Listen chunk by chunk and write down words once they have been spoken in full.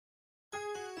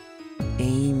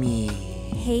Amy.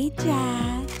 Hey,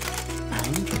 Jack.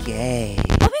 I'm gay. Oh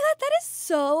my god, that is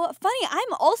so funny.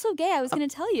 I'm also gay. I was going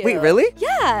to tell you. Wait, really?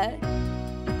 Yeah.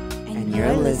 And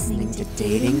you're listening to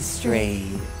Dating Straight.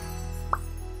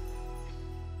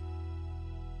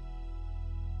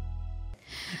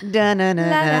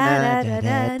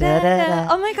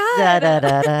 Oh my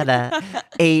god.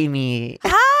 Amy.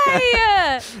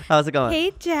 Hi. How's it going?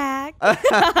 Hey, Jack.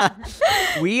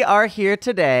 We are here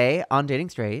today on Dating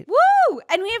Straight. Woo!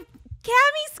 And we have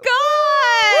Cammie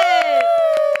Scott.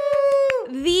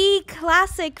 The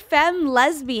classic Femme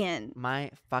lesbian.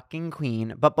 My fucking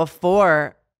queen. But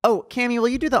before... Oh, Cammie, will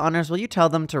you do the honors? Will you tell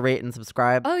them to rate and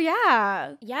subscribe? Oh,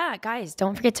 yeah. Yeah, guys,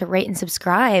 don't forget to rate and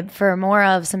subscribe for more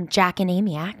of some Jack and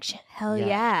Amy action. Hell Yeah.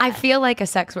 yeah. I feel like a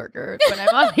sex worker when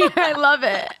I'm on here. I love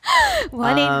it.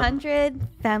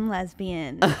 1-800-FEMME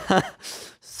lesbian.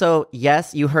 So,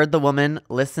 yes, you heard the woman.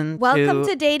 Listen Welcome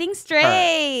to Dating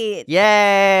Straight.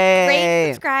 Yay!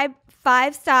 Rate, subscribe,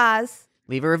 5 stars.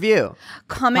 Leave a review.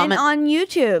 Comment on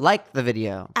YouTube. Like the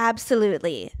video.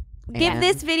 Absolutely. Give And-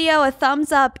 this video a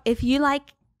thumbs up if you like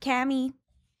Cammie.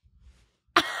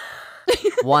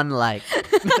 1 like.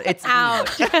 It's me.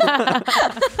 Ouch.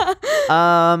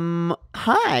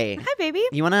 Hi. Hi, baby.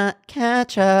 You want to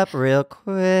catch up real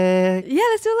quick? Yeah,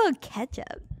 let's do a little catch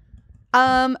up.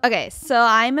 Okay, so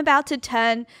I'm about to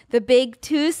turn the big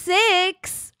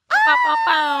 26.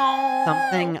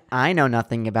 Something I know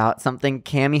nothing about. Something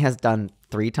Cammie has done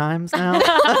 3 times now.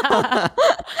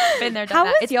 Been there, done How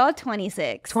that. was It's your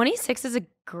 26? 26 is a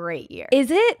great year.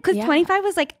 Is it? Because Yeah. 25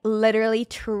 was like literally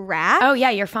trash. Oh, yeah,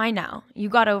 you're fine now. You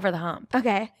got over the hump.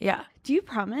 Okay. Yeah. Do you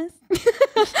promise?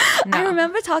 No. I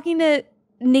remember talking to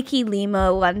Nikki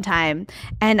Lima one time,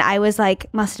 and I was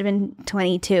like, must have been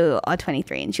 22 or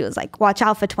 23, and she was like, watch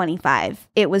out for 25.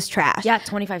 It was trash. Yeah,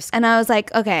 25. And I was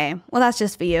like, okay, well, that's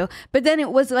just for you. But then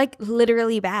it was like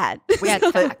literally bad. Yeah,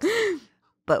 it's facts.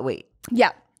 But wait.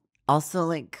 Yeah. Also,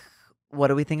 like, what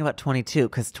do we think about 22?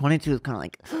 Because 22 is kind of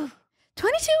like...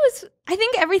 22 was, I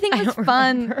think everything I was don't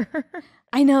fun. remember.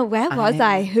 I know. Where was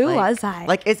I? Who like- was I?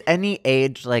 Like, is any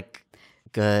age, like,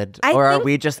 good? I or are think-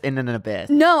 we just in an abyss?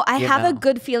 No, I You have a know.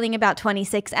 good feeling about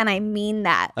 26, and I mean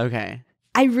that. Okay.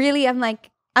 I really am like,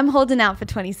 I'm holding out for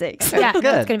 26. Yeah, Good.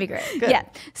 it's going to be great. Good. Yeah.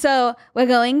 So we're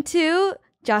going to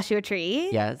Joshua Tree.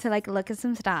 Yes. To like look at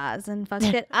some stars and fuck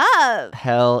it up.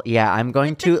 Hell yeah. I'm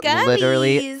going to the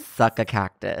literally gummies. suck a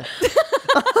cactus.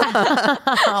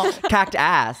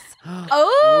 Cactus.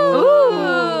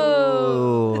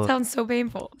 Oh. That sounds so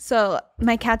painful. So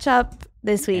my catch up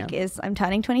this week is I'm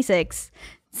turning 26.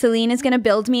 Celine is going to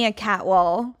build me a cat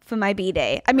wall for my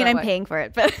B-Day. I mean, No I'm way. paying for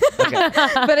it, but Okay.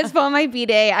 but it's for my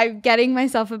B-Day. I'm getting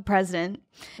myself a present.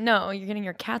 No, you're getting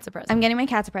your cats a present. I'm getting my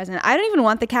cats a present. I don't even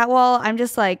want the cat wall. I'm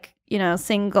just like, you know,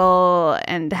 single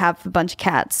and have a bunch of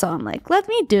cats. So I'm like, let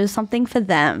me do something for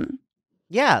them.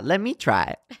 Yeah, let me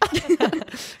try.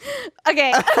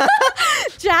 Okay.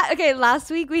 Okay, last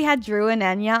week we had Drew and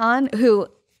Enya on, who,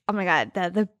 oh my God, they're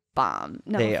the bomb.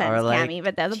 No They offense, are like- Cammie,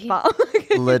 but they're the bomb.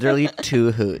 Literally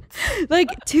 2 hoots. Like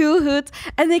 2 hoots.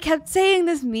 And they kept saying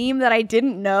this meme that I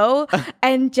didn't know.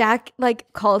 And Jack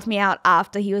like called me out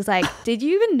after. He was like, did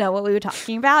you even know what we were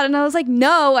talking about? And I was like,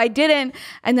 no, I didn't.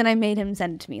 And then I made him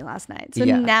send it to me last night. So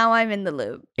Yeah. now I'm in the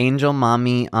loop. Angel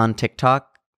Mommy on TikTok.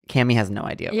 Cammie has no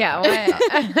idea. Yeah.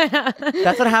 What?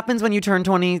 That's what happens when you turn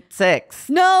 26.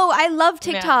 No, I love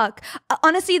TikTok.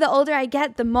 Honestly, the older I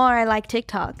get, the more I like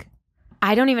TikTok.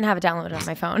 I don't even have it downloaded on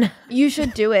my phone. You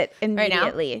should do it Right now?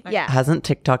 immediately. Yeah. Hasn't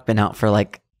TikTok been out for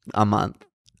like a month?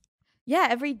 Yeah,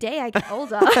 every day I get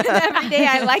older. Every day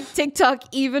I like TikTok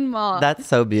even more. That's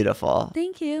so beautiful.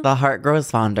 Thank you. The heart grows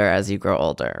fonder as you grow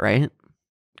older, right?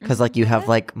 Because like you have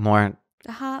like more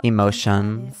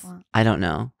emotions. I don't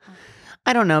know.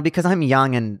 I don't know because I'm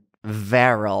young and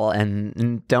virile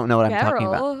and don't know what I'm talking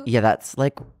Virile? about. Yeah, that's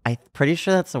like, I'm pretty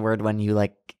sure that's a word when you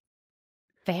like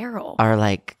Feral. are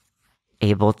like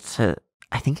able to,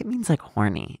 I think it means like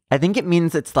horny. I think it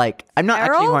means it's like, I'm not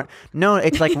actually Feral? horny. No,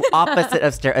 it's like opposite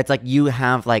of it's like you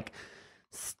have like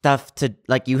stuff to,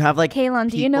 like you have like Kaylon,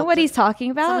 do you know people what to- he's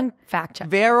talking about? Someone fact check.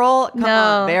 Virile? Come on,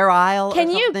 No. virile. Can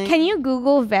or you something?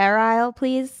 Google virile,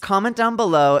 please? Comment down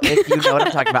below if you know what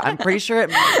I'm talking about. I'm pretty sure it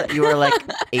means that you are like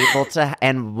able to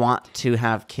and want to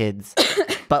have kids,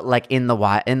 but like in the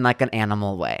wild, in like an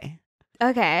animal way.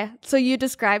 Okay, so you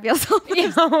describe yourself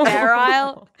as Yo.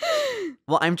 virile.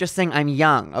 Well, I'm just saying I'm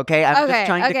young, okay? I'm just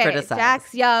trying to criticize.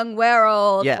 Jack's young, we're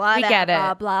old, Yeah. whatever, We get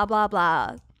it. blah, blah,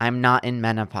 blah. I'm not in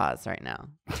menopause right now.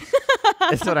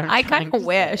 That's what I'm I trying kind of to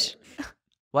wish. say.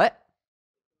 What?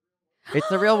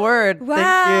 It's a real word.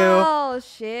 Wow,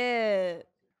 shit.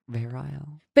 Thank you.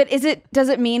 Virile. But does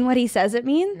it mean what he says it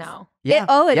means? No. Yeah.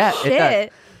 Shit.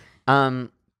 It does.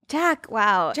 Jack,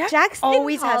 wow. Jack's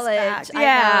always in has college. facts. I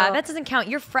Yeah, know. that doesn't count.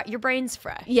 Your brain's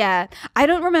fresh. Yeah. I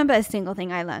don't remember a single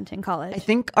thing I learned in college. I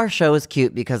think our show is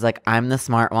cute because like I'm the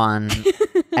smart one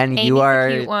and Amy's you the are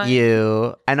cute one.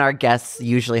 you, and our guests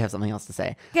usually have something else to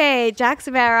say. Okay, Jack's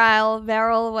virile,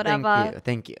 whatever.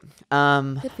 Thank you.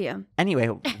 Good for you. Anyway,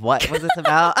 what was this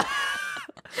about?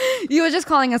 You were just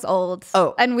calling us old.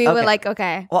 Oh, and we were okay. like,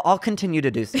 okay. Well, I'll continue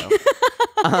to do so.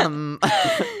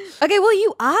 Okay, well,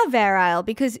 you are virile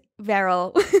because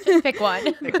virile. Just pick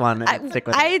one. Pick one and stick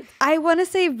with it. I want to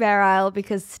say virile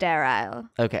because sterile.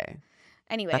 Okay.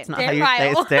 Anyway, That's not how you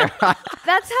say sterile.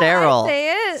 That's how Sterile. I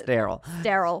say it. Sterile.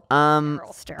 Sterile.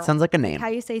 Sterile. Sounds like a name. How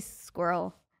you say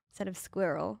squirrel instead of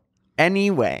squirrel.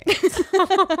 Anyway,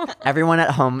 everyone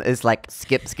at home is like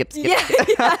skip. Yeah.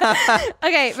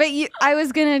 Okay, but I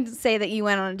was gonna say that you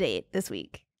went on a date this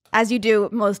week, as you do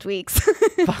most weeks.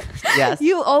 Yes.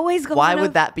 You always go. Why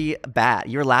would that be bad?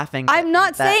 You're laughing. I'm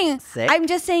not saying. Sick? I'm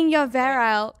just saying you're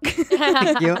virile.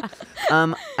 Thank you.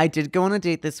 I did go on a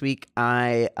date this week.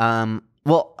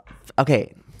 Well,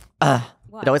 okay.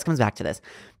 It always comes back to this.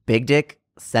 Big Dick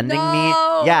sending me.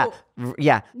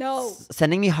 Yeah. No.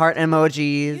 Sending me heart emojis.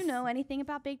 Do you know anything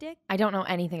about Big Dick? I don't know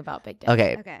anything about Big Dick.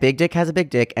 Okay. Big Dick has a big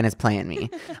dick and is playing me.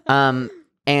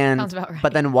 Sounds about right.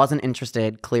 But then wasn't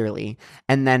interested, clearly.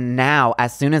 And then now,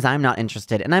 as soon as I'm not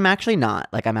interested, and I'm actually not,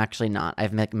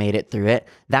 I've made it through it.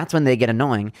 That's when they get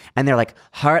annoying. And they're like,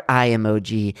 heart eye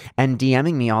emoji and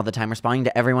DMing me all the time, responding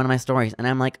to every one of my stories. And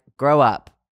I'm like, grow up.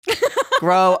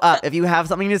 Grow up. If you have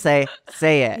something to say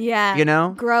it. Yeah. You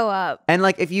know? Grow up. And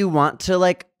like, if you want to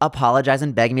like apologize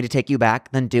and beg me to take you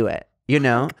back, then do it. You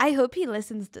know? I hope he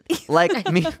listens to these. Like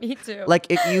me too. Like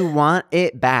if you want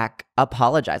it back,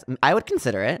 apologize. I would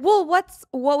consider it. Well, what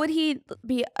would he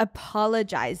be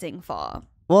apologizing for?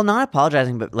 Well, not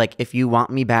apologizing, but like if you want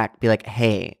me back, be like,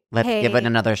 hey, let's give it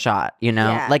another shot. You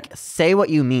know? Yeah. Like say what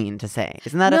you mean to say.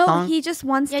 Isn't that a song? No, he just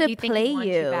wants Do to you think play he wants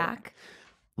you. back?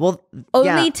 Well,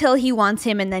 Only yeah. till he wants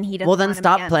him, and then he doesn't. Well, then want him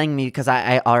stop again. playing me because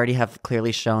I already have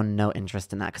clearly shown no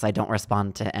interest in that because I don't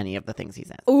respond to any of the things he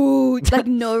says. Ooh, like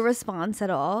no response at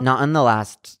all. Not in the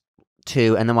last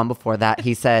two, and the one before that,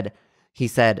 he said,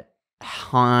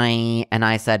 hi, and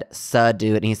I said,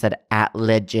 dude, and he said, at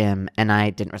le gym, and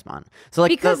I didn't respond. So like,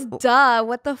 because duh,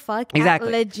 what the fuck?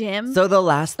 Exactly. At le gym. So the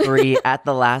last three, I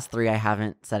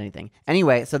haven't said anything.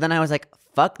 Anyway, so then I was like,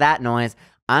 fuck that noise.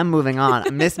 I'm moving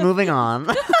on. Miss moving on.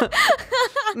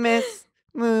 Miss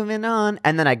moving on.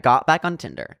 And then I got back on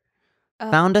Tinder.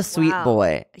 Found a sweet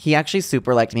boy. He actually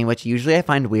super liked me, which usually I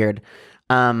find weird.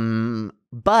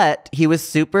 But he was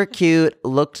super cute.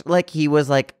 Looked like he was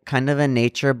like kind of a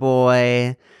nature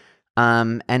boy.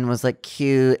 And was like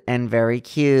cute and very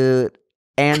cute.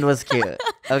 And was cute.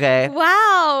 Okay.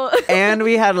 Wow. And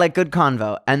we had like good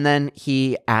convo. And then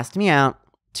he asked me out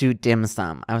to dim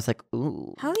sum. I was like,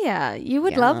 ooh. Hell yeah. You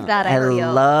would love that. I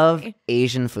feel. love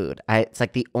Asian food. It's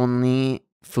like the only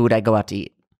food I go out to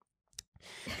eat.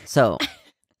 So,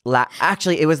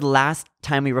 actually, it was last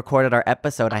time we recorded our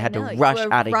episode. I had to rush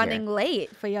out of here. Running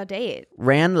late for your date.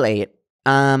 Ran late.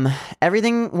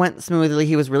 Everything went smoothly.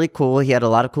 He was really cool. He had a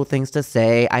lot of cool things to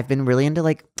say. I've been really into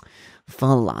like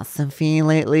philosophy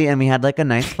lately, and we had like a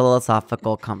nice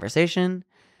philosophical conversation.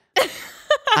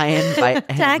 I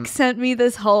invite him. Jack sent me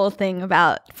this whole thing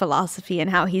about philosophy and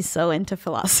how he's so into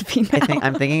philosophy now.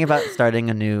 I'm thinking about starting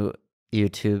a new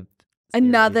YouTube series.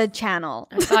 Another channel.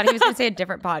 I thought he was going to say a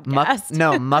different podcast.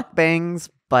 Mukbangs,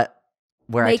 but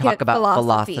where Make I talk it about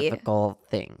philosophy.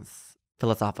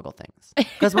 philosophical things.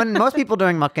 Because when most people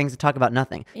doing mukbangs, they talk about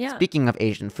nothing. Yeah. Speaking of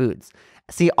Asian foods,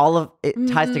 see, all of it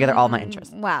ties together all my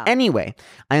interests. Wow. Anyway,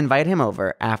 I invite him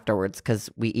over afterwards because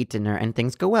we eat dinner and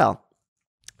things go well.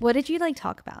 What did you like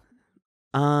talk about?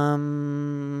 Yeah,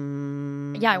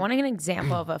 I want an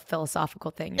example of a philosophical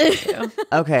thing you do.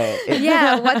 Okay.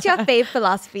 Yeah, what's your fave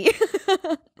philosophy?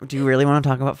 Do you really want to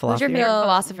talk about Who's your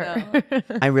philosophy? favorite No,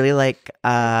 philosopher? I really like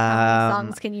How many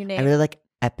songs can you name? I really like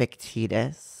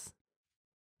Epictetus.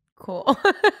 Cool.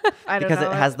 I don't Because know.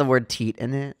 it has the word teat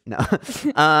in it. No.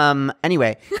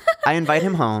 Anyway, I invite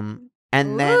him home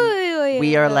and then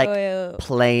we are like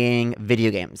playing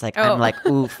video games. Like I'm like,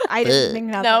 oof. I didn't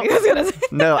think that's No. what he was gonna say.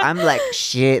 No, I'm like,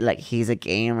 shit, like he's a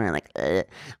gamer. Like,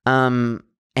 and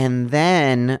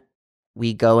then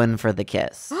we go in for the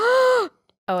kiss. Oh,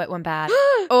 it went bad.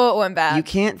 Oh, it went bad. You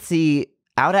can't see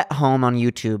out at home on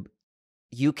YouTube.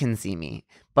 You can see me,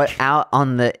 but out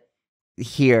on the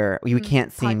here, you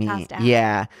can't see me. Podcast app.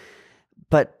 Yeah,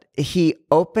 but he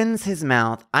opens his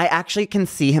mouth. I actually can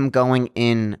see him going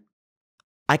in.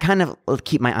 I kind of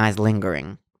keep my eyes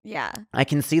lingering Yeah. I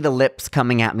can see the lips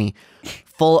coming at me,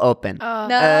 full open. No.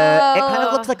 It kind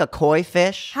of looks like a koi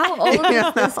fish. How old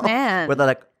is this man? With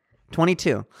like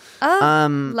 22.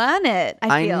 Learn it.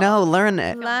 I feel. know, learn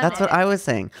it. Learn That's it. what I was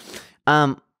saying.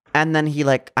 And then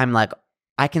I'm like,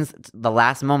 the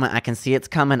last moment I can see it's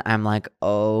coming. I'm like,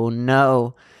 oh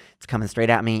no, it's coming straight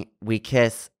at me. We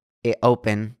kiss, it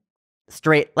open,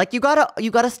 straight. Like you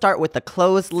gotta start with the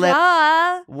closed lip,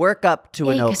 work up to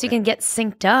an open. Because you can get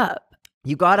synced up.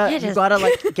 You gotta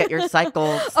like get your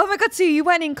cycles. Oh my god! So you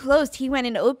went in closed. He went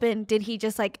in open. Did he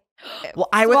just like? Well,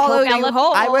 I was swallow you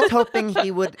whole? I was hoping he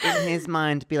would, in his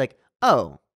mind, be like,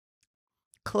 oh,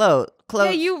 close. Yeah,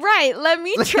 you're right. Let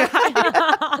me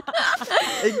try.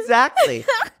 Exactly.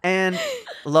 And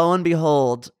lo and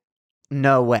behold,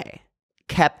 no way.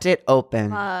 Kept it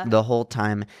open the whole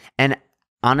time. And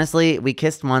honestly, we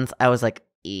kissed once. I was like,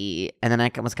 and then I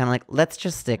was kind of like, let's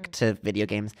just stick to video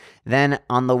games. Then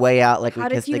on the way out, like, How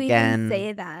we kissed did you again. even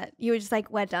say that? You were just like,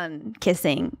 we're done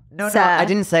kissing. No, I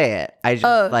didn't say it. I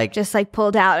just just like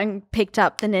pulled out and picked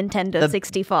up the Nintendo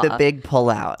 64. The big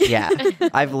pull out. Yeah.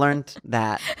 I've learned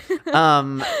that.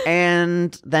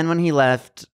 And then when he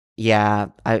left,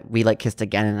 we like kissed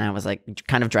again, and I was like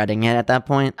kind of dreading it at that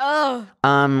point. Oh.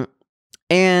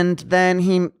 And then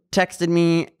he texted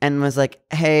me and was like,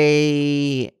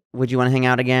 hey, would you want to hang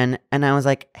out again? And I was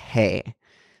like, hey,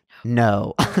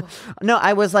 no. No,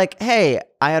 I was like, hey,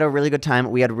 I had a really good time.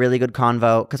 We had a really good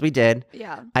convo, because we did.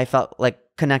 Yeah. I felt like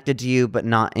connected to you, but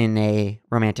not in a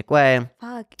romantic way.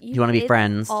 Fuck. You want to be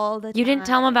friends? All the time. You didn't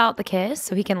tell him about the kiss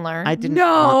so he can learn? I didn't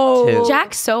want to.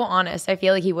 Jack's so honest. I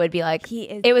feel like he would be like,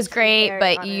 it was great,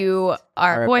 but honest. you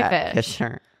are a boy fish.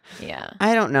 Sure. Yeah.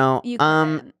 I don't know. You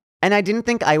couldn't. And I didn't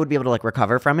think I would be able to like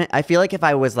recover from it. I feel like if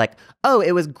I was like, oh,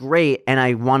 it was great and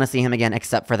I want to see him again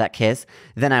except for that kiss,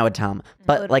 then I would tell him.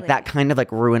 But like that kind of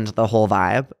like ruined the whole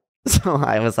vibe. So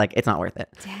I was like, it's not worth it.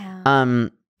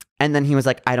 Damn. And then he was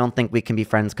like, I don't think we can be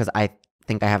friends because I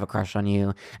think I have a crush on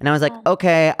you. And I was like,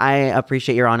 okay, I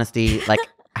appreciate your honesty. Like,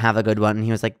 have a good one. And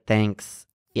he was like, thanks.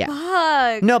 Yeah.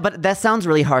 Fuck. No, but that sounds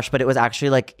really harsh, but it was actually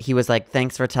like, he was like,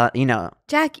 thanks for telling,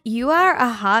 Jack, you are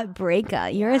a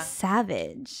heartbreaker. You're a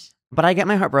savage. But I get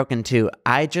my heart broken too.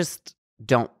 I just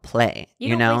don't play.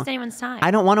 You don't waste anyone's time.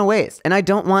 I don't want to waste. And I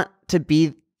don't want to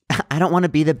be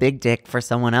the big dick for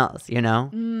someone else,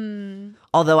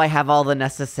 Although I have all the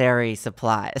necessary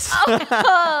supplies.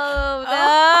 Oh,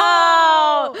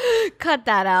 no. Cut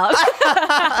that out.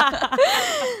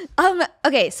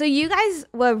 Okay, so you guys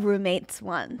were roommates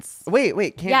once.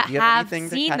 Wait, Cam, do you have anything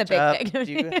seen to the catch big up? dick.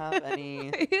 Do you have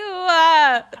any?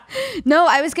 No,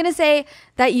 I was gonna say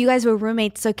that you guys were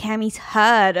roommates, so Cammie's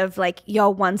heard of like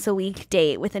your once a week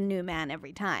date with a new man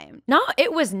every time. No,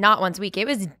 it was not once a week. It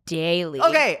was daily.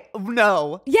 Okay,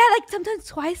 no. Yeah, like sometimes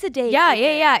twice a day.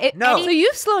 Yeah. No. So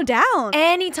you've slowed down.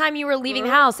 Anytime you were leaving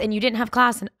the house and you didn't have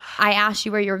class and I asked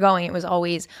you where you were going, it was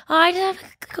always, I just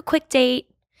have a quick date.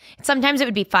 Sometimes it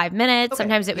would be 5 minutes. Okay,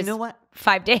 Sometimes it was you know what?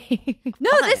 5 days.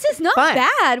 No, this is not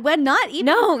bad. We're not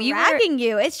even ragging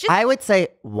you. It's just I would say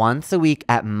once a week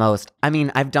at most. I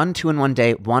mean, I've done 2 in one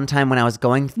day. One time when I was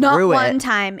going through not it. one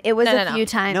time. It was No. few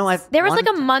times. No, There was like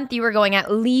a month you were going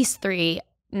at least 3,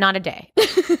 not a day.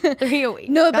 3 a week.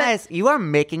 No, but Guys, you are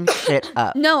making shit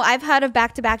up. no, I've heard of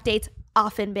back-to-back dates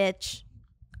often, bitch.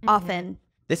 Often.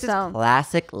 This is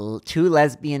classic 2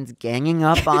 lesbians ganging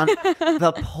up on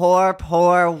the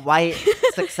poor, white,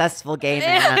 successful gay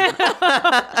man.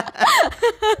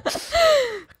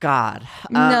 God.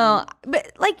 No,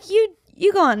 but like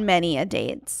you go on many a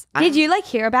dates. Did you like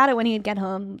hear about it when he'd get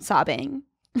home sobbing?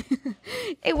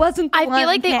 It wasn't. I feel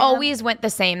like they Cam. always went the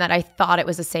same, that I thought it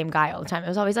was the same guy all the time. It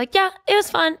was always like, yeah, it was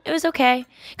fun. It was okay.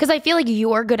 Because I feel like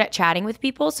you're good at chatting with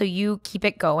people, so you keep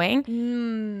it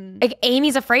going. Like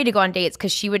Amy's afraid to go on dates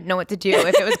because she would know what to do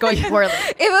if it was going poorly.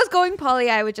 If it was going poorly,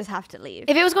 I would just have to leave.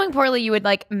 If it was going poorly, you would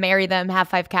like marry them, have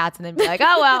 5 cats, and then be like,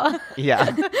 oh, well.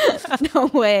 Yeah. No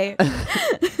way.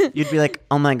 You'd be like,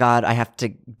 oh my God, I have to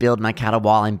build my cat a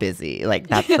wall. I'm busy. Like,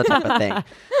 that's the type of thing.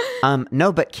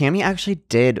 No, but Cammie actually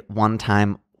did one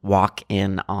time walk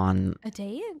in on A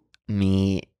date?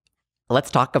 me. Let's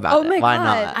talk about Oh it. my Why God.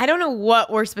 not? I don't know what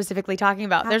we're specifically talking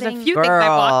about. There's a Having- few things I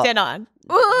Girl. walked in on.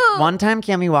 One time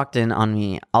Cammie walked in on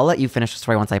me. I'll let you finish the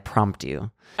story once I prompt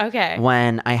you. Okay.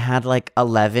 When I had like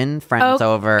 11 friends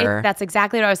over. That's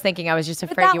exactly what I was thinking. I was just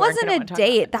But afraid that you weren't wasn't gonna a want to talk about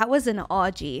date. it. That was an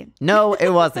orgy. No, it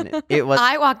wasn't. It was.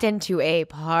 I walked into a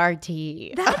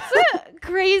party. That's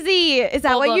crazy. Is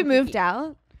that why you Full-blown moved freaky.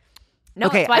 out? No,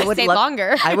 Okay, that's why I would stayed love-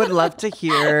 longer. I would love to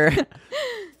hear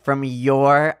from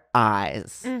your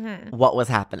eyes what was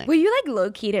happening. Were you like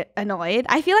low key annoyed?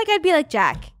 I feel like I'd be like,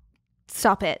 Jack,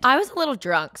 Stop it. I was a little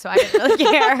drunk, so I didn't really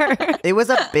care. It was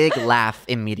a big laugh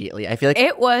immediately. I feel like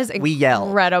It was we yelled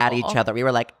incredible. at each other. We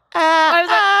were like, I was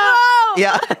like, ah. "Whoa!"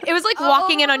 Yeah. It was like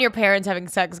walking in on your parents having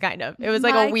sex, kind of. It was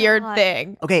like My a weird God.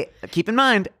 thing. Okay, keep in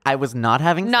mind, I was not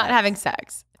having Not sex. having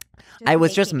sex. I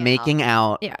was just making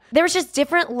out. Yeah. There was just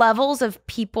different levels of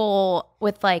people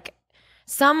with like,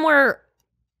 some were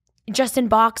just in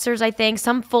boxers, I think,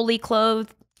 some fully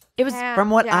clothed. It was, From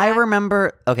what I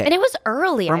remember, okay. and it was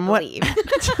early, From I what- believe.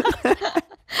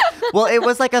 Well, it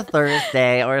was like a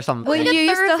Thursday or something. Well, you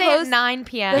used to Thursday at host 9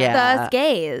 p.m. the Yeah.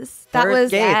 Thursdays. That was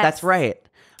Thursdays, that's right.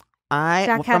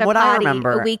 Jack had from a what I party,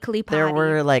 remember, a weekly there party.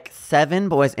 were like 7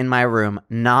 boys in my room,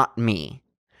 not me.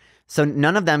 So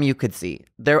none of them you could see.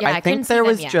 Yeah, I I couldn't think see there them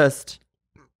was yet. just,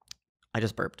 I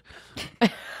just burped.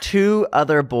 2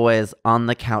 other boys on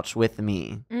the couch with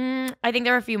me. I think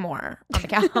there were a few more on the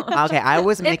couch. Okay, I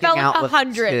was It making felt like out with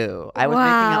 100. 2. I was making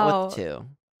out with Wow. 2.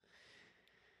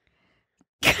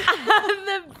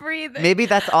 The breathing. Maybe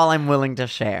that's all I'm willing to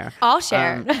share. I'll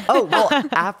share. Oh, well,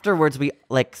 afterwards, we,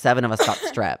 like, 7 of us got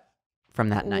strep from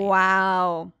that night.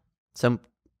 Wow. So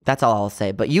that's all I'll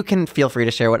say. But you can feel free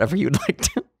to share whatever you'd like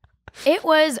to. It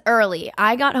was early.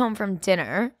 I got home from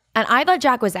dinner, and I thought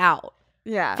Jack was out.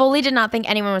 Yeah. Fully did not think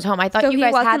anyone was home. I thought So you he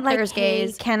guys wasn't had like,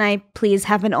 Thursdays. "Hey, can I please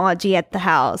have an orgy at the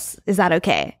house? Is that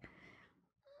okay?"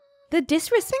 The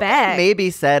disrespect.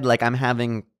 Maybe said, like, I'm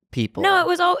having people. No, it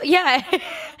was all yeah. No,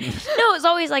 it was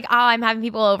always like, oh, I'm having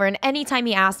people over. And anytime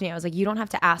he asked me, I was like, you don't have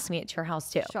to ask me at your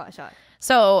house too. Sure.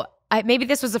 So maybe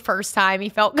this was the first time he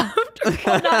felt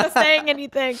comfortable not saying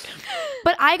anything.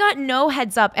 But I got no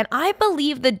heads up, and I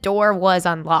believe the door was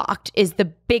unlocked is the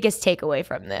biggest takeaway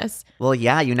from this. Well,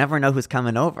 yeah, you never know who's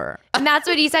coming over. And that's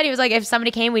what he said. He was like, if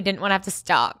somebody came, we didn't want to have to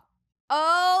stop.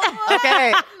 Oh.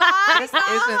 Okay, this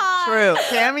isn't true.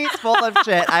 Cammie's full of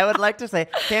shit. I would like to say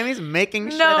Cammie's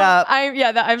making shit up.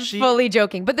 I'm fully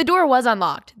joking. But the door was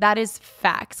unlocked. That is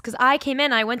facts. Because I came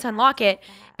in, I went to unlock it.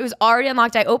 It was already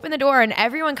unlocked. I opened the door, and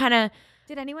everyone kind of.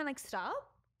 Did anyone like stop?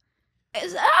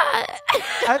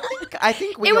 I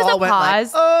think we It was all a went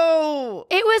pause. like, oh.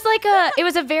 It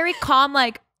was a very calm,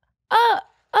 like, I.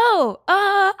 Oh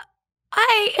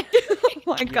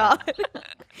my God.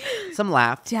 Some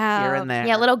laughs here and there.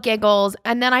 Yeah, little giggles.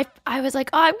 And then I was like,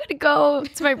 oh, I'm going to go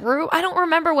to my room. I don't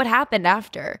remember what happened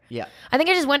after. Yeah. I think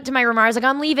I just went to my room. I was like,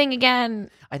 I'm leaving again.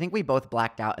 I think we both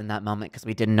blacked out in that moment because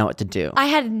we didn't know what to do. I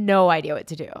had no idea what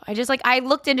to do. I just I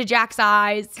looked into Jack's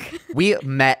eyes. We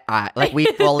met, like we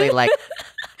fully like,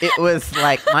 it was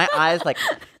like my eyes like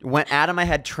went out of my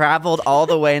head, traveled all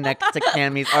the way next to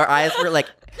Cammie's. Our eyes were like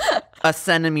a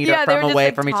centimeter Yeah, they were from just, away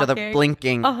like, from each other, talking.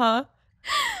 blinking. Uh-huh.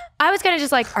 I was kind of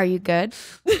just like, are you good?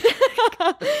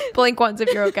 Blink once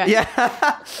if you're okay.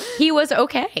 Yeah. He was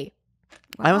okay.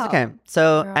 I was okay.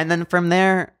 So, Girl. and then from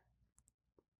there,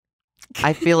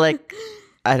 I feel like,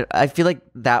 I feel like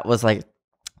that was like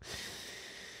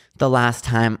the last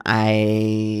time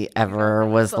I ever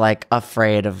was like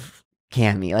afraid of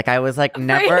Cammie. Like I was like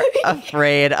never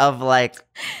afraid of like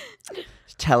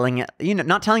telling it,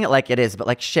 not telling it like it is, but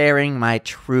like sharing my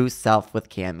true self with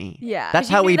Cammie. Yeah. That's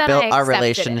 'Cause you how knew we that built I our accepted it.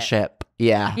 relationship.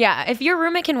 Yeah. Yeah. If your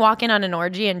roommate can walk in on an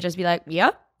orgy and just be like,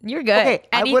 yep, you're good. Okay,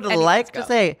 I would like to go.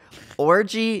 say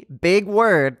orgy, big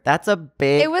word. That's a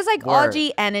big It was like word.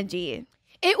 orgy energy.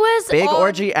 It was Big all-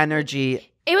 orgy energy.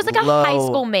 It was like a low- high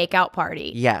school makeout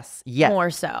party. Yes. More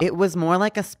so. It was more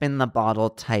like a spin the bottle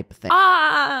type thing.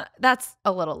 That's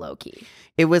a little low key.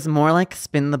 It was more like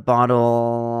spin the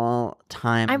bottle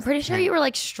time. I'm pretty sure you were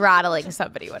like straddling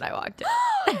somebody when I walked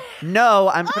in. No,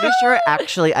 I'm pretty sure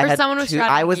actually I Or had someone was 2.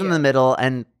 straddling I was in you. the middle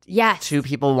and Yes. 2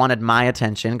 people wanted my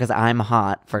attention because I'm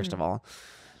hot, first of all.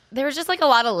 There was just like a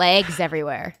lot of legs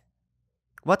everywhere.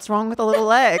 What's wrong with a little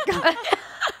leg?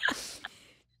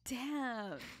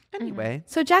 Damn. Anyway.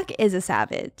 So Jack is a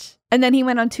savage. And then he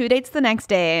went on 2 dates the next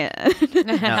day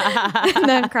and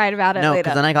then cried about it No, later.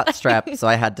 because then I got strep, so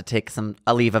I had to take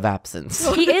a leave of absence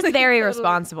He is very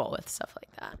responsible with stuff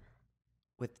like that.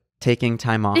 with taking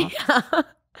time off. Yeah.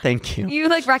 Thank you. You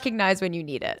like recognize when you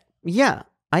need it. Yeah,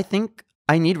 I think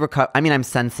I need I mean, I'm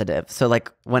sensitive. So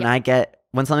like when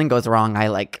when something goes wrong, I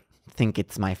like think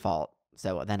it's my fault.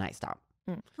 So then I stop.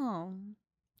 Oh.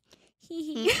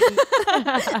 Cute.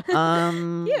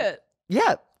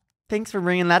 Yeah. Thanks for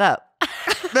bringing that up. Did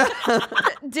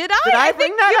I? Did I bring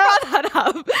think that you up? brought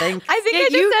that up. Thanks. I think Yeah, I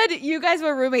just said you guys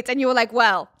were roommates and you were like,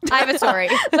 well, I have a story.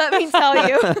 let me tell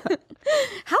you.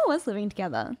 How was living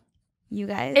together? You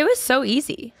guys? It was so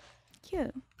easy.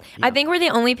 cute. I think we're the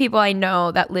only people I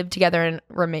know that lived together and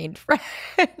remained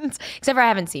friends. Except for I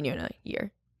haven't seen you in a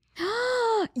year.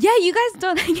 Yeah, you guys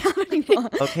don't hang out anymore.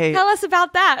 Okay. Tell us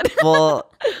about that.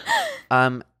 Well,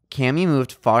 Cammie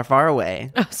moved far, far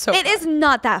away. Oh, so It is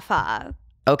not that far.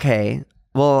 Okay.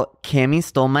 Well, Cammie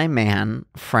stole my man,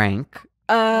 Frank.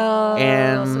 Oh,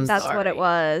 And- that's what it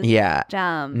was. Yeah.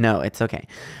 No, it's okay.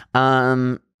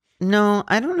 No,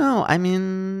 I don't know. I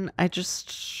mean, I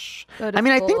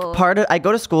think I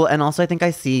go to school, and also I think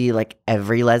I see like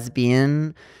every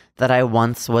lesbian that I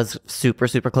once was super,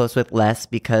 super close with less,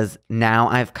 because now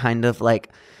I've kind of like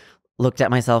looked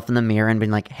at myself in the mirror and been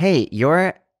like, hey,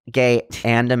 you're gay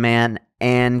and a man,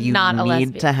 and you Not a need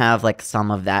lesbian. to have like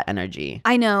some of that energy.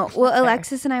 I know. Well,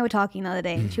 Alexis and I were talking the other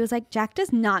day, and she was like, Jack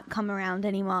does not come around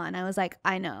anymore. And I was like,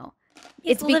 I know.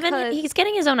 he's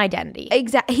getting his own identity.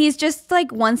 Exactly. He's just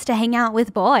like wants to hang out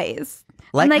with boys.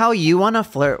 Like, like- how you want to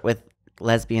flirt with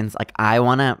lesbians, like I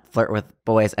want to flirt with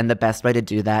boys, and the best way to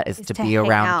do that is to be hang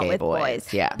around out gay with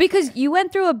boys. Yeah. Because you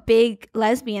went through a big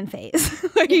lesbian phase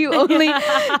where you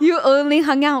only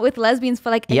hung out with lesbians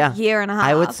for like a year and a half.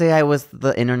 I would say I was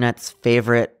the internet's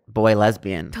favorite boy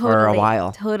lesbian for a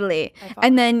while. Totally.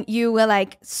 And then you were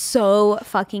like so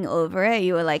fucking over it.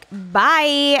 You were like,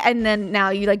 bye. And then now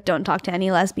you like don't talk to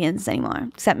any lesbians anymore,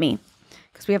 except me.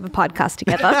 Because we have a podcast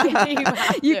together.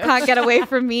 You can't get away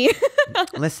from me.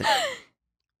 Listen,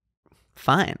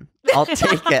 fine. I'll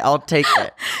take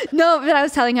it. No, but I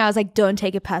was telling her, I was like, don't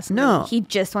take it personally. No. He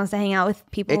just wants to hang out with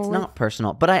people. It's not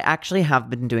personal, but I actually have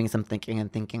been doing some thinking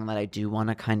that I do want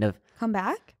to kind of, Come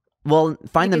back? well,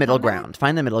 find the Make it middle come back? ground.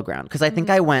 Find the middle ground. Because I think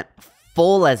I went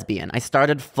full lesbian. I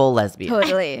started full lesbian.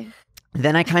 Totally.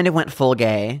 Then I kind of went full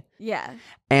gay. Yeah.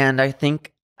 And I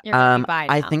think You're gonna be bi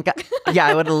I now. think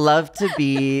I would love to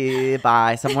be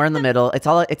bi, somewhere in the middle. It's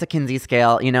a Kinsey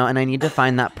scale, you know, and I need to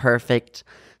find that perfect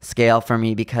scale for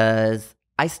me, because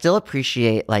I still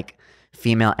appreciate like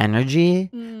female energy.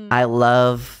 I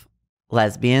love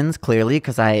lesbians, clearly,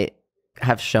 because I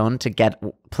have shown to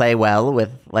play well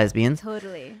with lesbians.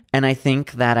 Totally. And I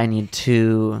think that I need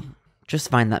to just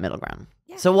find that middle ground.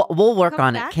 Yeah. So we'll work Come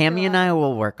on it. back Cammie to and I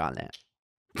will work on it.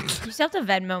 You still have to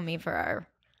Venmo me for our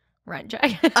rent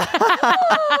check.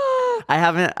 I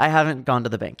haven't gone to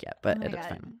the bank yet, but Oh my it's God.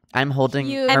 fine. I'm holding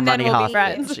You- her And then money we'll be hostage.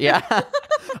 friends. Yeah.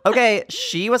 Okay,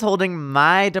 she was holding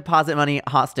my deposit money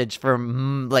hostage for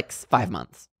like 5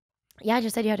 months. Yeah, I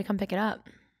just said you had to come pick it up.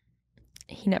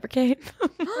 He never came.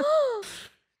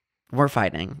 We're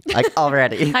fighting like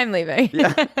already. I'm leaving.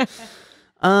 Yeah.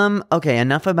 Okay,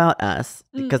 enough about us,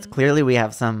 because clearly we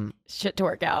have some Shit to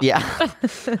work out. Yeah.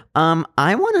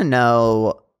 I want to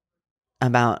know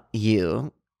about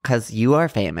you, because you are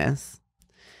famous.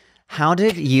 How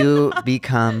did you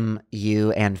become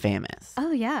you and famous?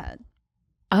 Oh, yeah.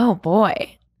 Oh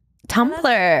boy.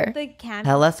 Tumblr. The Cammie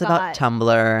Tell us about Scott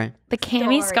Tumblr. The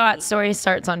Cammie Scott story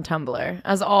starts on Tumblr,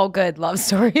 as all good love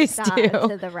stories to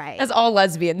do. the right. As all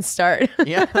lesbians start.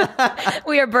 Yeah.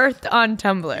 We are birthed on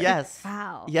Tumblr. Yes.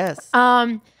 Wow. Yes.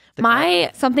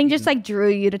 Something just like drew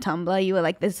you to Tumblr. You were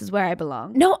like, this is where I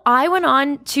belong. No, I went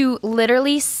on to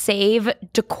literally save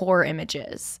decor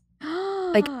images.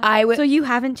 Like I would. So you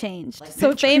haven't changed.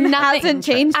 So fame Nothing. hasn't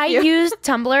changed. I you. used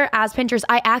Tumblr as Pinterest.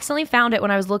 I accidentally found it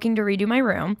when I was looking to redo my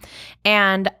room,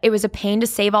 and it was a pain to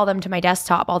save all them to my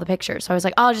desktop, all the pictures. So I was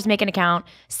like, I'll just make an account,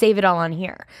 save it all on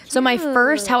here. So my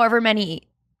first however many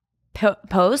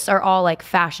posts are all like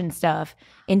fashion stuff,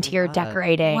 interior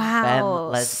decorating.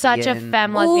 Wow. Such a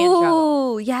femme lesbian struggle.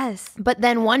 Oh, yes. But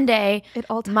then one day, It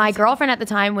all ties my in. girlfriend at the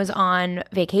time was on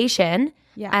vacation.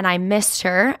 Yeah. And I missed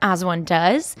her, as one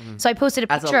does. So I posted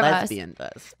a As picture a of us. lesbian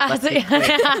does. As Let's be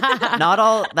clear. Not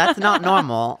all. That's not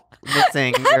normal.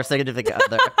 Missing your significant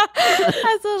other.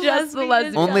 As a Just the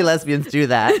lesbian. Only lesbians do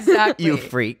that. Exactly. You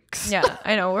freaks. Yeah,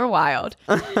 I know, we're wild.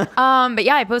 But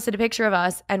yeah, I posted a picture of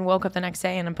us and woke up the next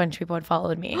day and a bunch of people had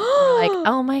followed me. They were like,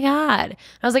 oh my God.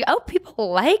 I was like, oh,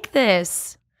 people like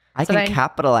this. I So can then-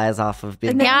 capitalize off of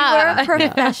being. And then Yeah. you were a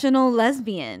professional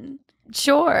lesbian.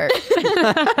 Sure.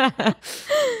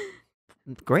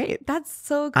 Great. That's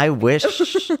so good. I wish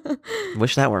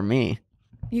that were me.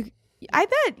 I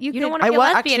bet you You could. don't want to I be a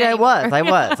was lesbian actually. I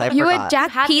anymore. was. I You were forgot.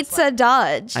 Jack Had this Pizza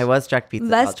Dodge. I was Jack Pizza.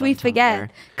 Lest Dodge we on forget. Tumblr.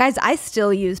 Guys, I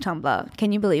still use Tumblr.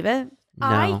 Can you believe it?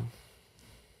 No.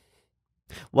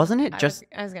 Wasn't it just?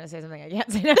 I was going to say something I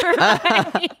can't say. Never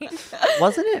mind.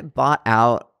 Wasn't it bought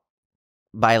out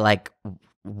by like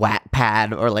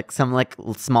Wattpad or like some like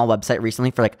small website recently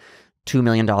for like $2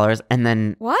 million, and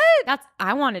then What?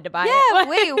 I wanted to buy Yeah, it.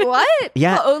 wait, what?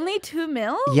 Yeah. For only $2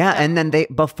 million? yeah, and then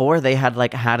before they had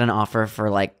like had an offer for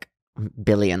like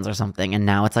billions or something, and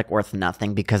now it's like worth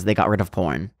nothing because they got rid of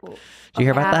porn. Did you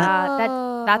hear about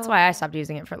that? That's why I stopped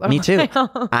using it for a little Me too.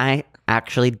 while. I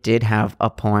actually did have a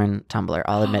porn Tumblr.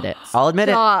 I'll admit it.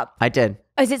 Stop. I did.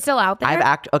 Is it still out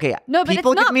there? Okay. No, but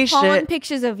people it's not give me porn shit.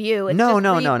 pictures of you. It's No.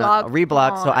 just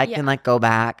Reblog, so I can like go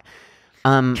back.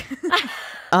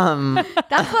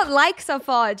 That's what likes are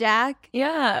for, Jack.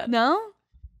 Yeah. No?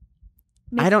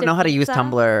 I don't know how to use Pizza?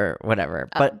 Tumblr, whatever.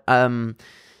 But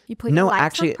You put no, your likes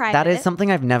actually, on private. that is something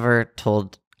I've never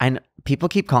told. People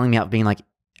keep calling me out being like,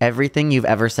 everything you've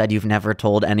ever said you've never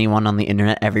told anyone on the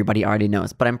internet, everybody already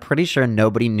knows. But I'm pretty sure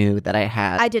nobody knew that I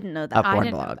had I didn't know a that. porn I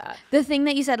didn't blog. know that. The thing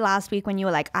that you said last week when you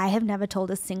were like, I have never told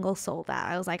a single soul that.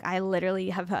 I was like, I literally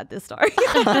have heard this story.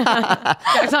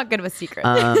 Jack's not good with secrets.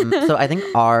 So I think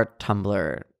our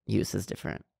Tumblr use is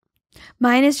different.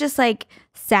 Mine is just like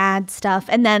sad stuff.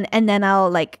 And then I'll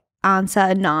like answer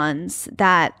anons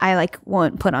that I like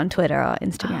won't put on Twitter or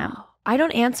Instagram. I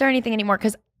don't answer anything anymore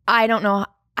because I don't know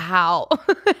how.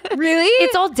 Really?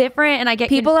 It's all different and I get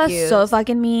People confused. are so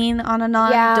fucking mean on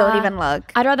anon. Yeah. Don't even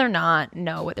look. I'd rather not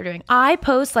know what they're doing. I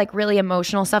post like really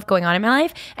emotional stuff going on in my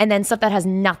life and then stuff that has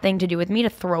nothing to do with me to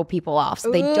throw people off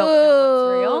so they don't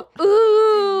know what's real.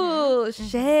 Ooh,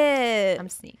 shit. I'm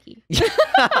sneaky.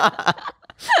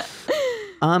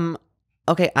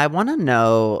 Okay, I want to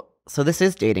know. So this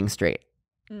is dating straight.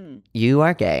 You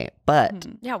are gay, but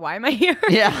Yeah, why am I here?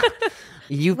 yeah,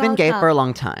 you've been gay for a Welcome.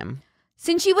 long time.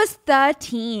 Since she was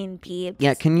 13, peeps.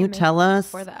 Yeah, can you tell us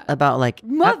before that. about like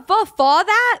Before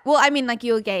that? Well, I mean, like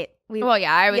you were gay. Well,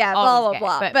 yeah, I was Yeah, blah, always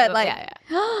blah, gay, blah. But, like,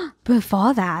 yeah.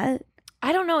 before that,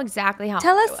 I don't know exactly how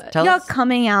tell I us was. Tell your us.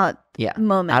 coming out yeah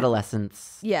moment.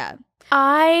 adolescence? Yeah.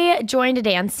 I joined a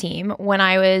dance team when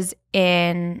I was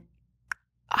in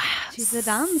She's a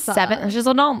dancer. She's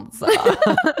a dancer.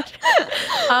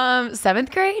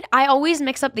 7th grade. I always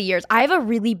mix up the years. I have a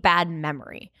really bad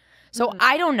memory. So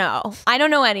I don't know. I don't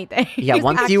know anything. Yeah, He's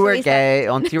once you were actually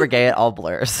gay, it all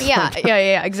blurs.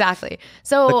 Yeah, exactly.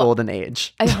 So The golden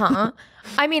age.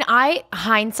 I mean,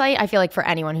 hindsight, I feel like for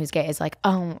anyone who's gay is like,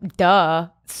 oh, duh.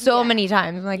 So many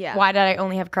times. Like, Yeah. why did I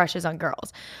only have crushes on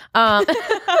girls? All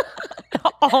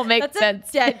makes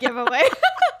sense. Dead giveaway.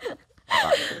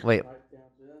 Wait,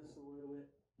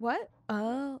 What?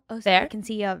 Oh, so There? I can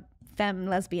see your femme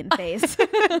lesbian face.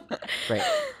 great.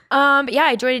 But yeah,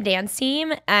 I joined a dance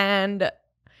team and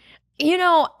you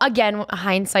know, again,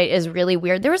 hindsight is really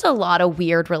weird. There was a lot of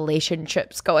weird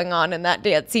relationships going on in that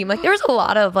dance team. Like there was a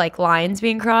lot of like lines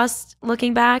being crossed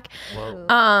looking back.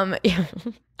 Yeah,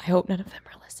 I hope none of them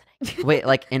are listening. Wait,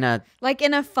 like in a like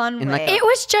in a fun way. like It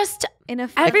was just in a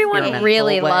everyone experimental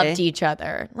really way. loved each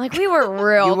other. Like we were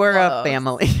real you were a close.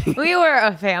 family. We were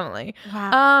a family.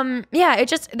 Wow. Yeah, it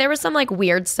just there was some like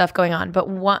weird stuff going on.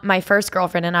 But my first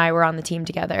girlfriend and I were on the team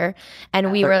together,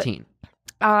 and we 13.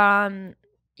 were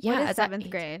yeah, what is is that 7th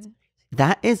grade?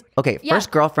 That is okay. Yeah.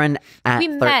 First girlfriend at we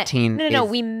 13. met. No,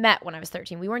 is- we met when I was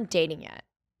 13. We weren't dating yet,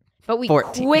 but we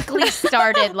 14. quickly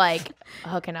started like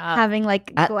hooking up. Having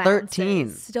like At glances, 13.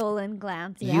 stolen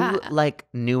glances. Yeah. You like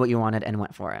knew what you wanted and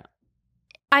went for it.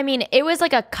 I mean, it was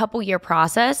like a couple year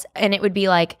process, and it would be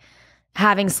like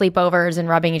having sleepovers and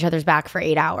rubbing each other's back for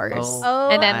 8 hours, Oh,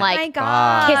 and then my like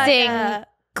God. kissing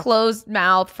closed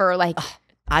mouth for like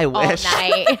I all wish.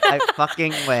 night. I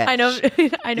fucking wish. I know you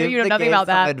Give know the nothing gays about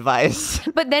some that. advice.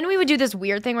 But then we would do this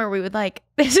weird thing where we would like,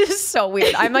 this is so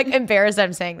weird. I'm like embarrassed that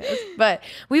I'm saying this, but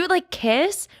we would like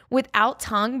kiss without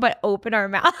tongue, but open our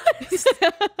mouths.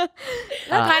 Kind of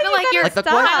like your, Like the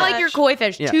kind koi of like your fish. koi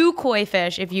fish, Yeah. 2 koi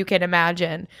fish, if you can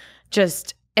imagine,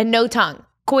 just and no tongue.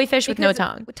 Koi fish with no Because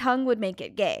tongue. Tongue would make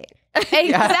it gay.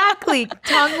 Exactly.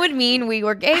 Tongue would mean we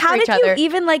were gay How for did each other. you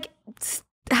even like?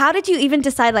 How did you even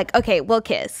decide? Like, okay, we'll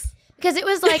kiss. Because it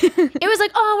was like,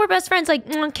 oh, we're best friends.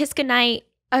 Like, kiss goodnight.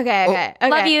 Okay.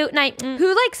 Love you. Night.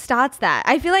 Who like starts that?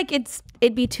 I feel like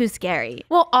it'd be too scary.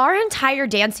 Well, our entire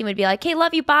dance team would be like, hey,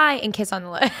 love you, bye, and kiss on the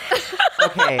lips.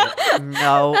 Okay,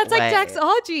 no. That's like way. Jack's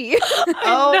orgy.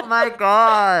 Oh my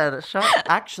god!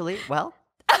 Actually, well,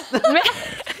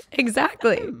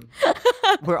 Exactly.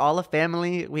 we're all a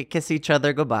family. We kiss each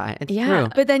other goodbye. It's Yeah. true.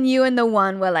 But then you and the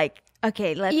one were like,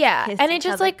 okay, let's Yeah. kiss And it each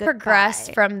just other like progressed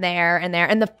goodbye. from there and there.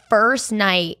 And the first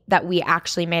night that we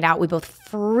actually made out, we both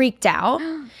freaked out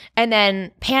and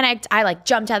then panicked. I like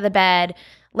jumped out of the bed,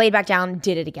 laid back down,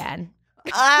 did it again.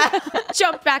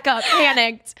 Jumped back up,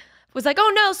 panicked. Was like,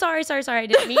 oh no, sorry, I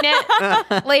didn't mean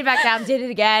it. Laid back down, did it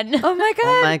again. Oh my god.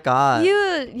 Oh my god! You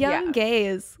young Yeah.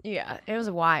 gays. Yeah, it was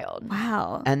wild.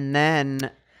 Wow. And then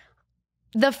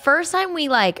The first time we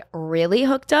like really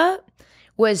hooked up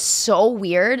was so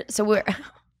weird. So we're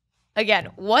again,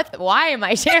 why am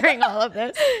I sharing all of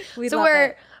this? We So love we're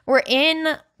it. we're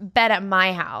in bed at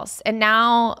my house, and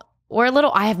now we're a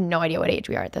little, I have no idea what age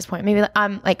we are at this point. Maybe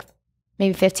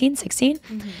maybe 15, 16.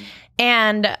 Mm-hmm.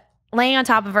 And laying on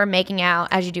top of her, making out,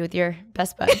 as you do with your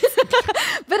best buds.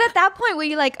 But at that point, were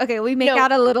you like, okay, we make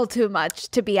out a little too much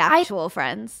to be actual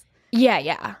friends? Yeah.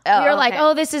 You're like,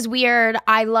 oh, this is weird.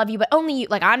 I love you, but only you.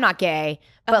 Like, I'm not gay,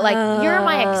 but like, you're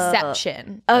my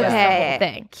exception. Okay. That's the whole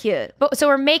thing. Cute. But so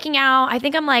we're making out. I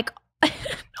think I'm like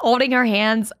holding her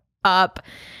hands up,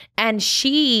 and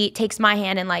she takes my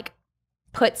hand and like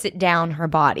puts it down her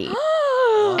body.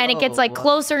 And it gets like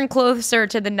closer and closer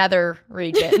to the nether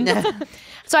region.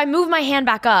 So I move my hand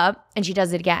back up, and she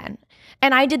does it again.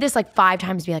 And I did this like 5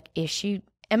 times to be like, does she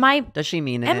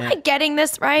mean it? Am I getting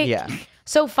this right? Yeah.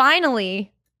 So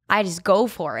finally, I just go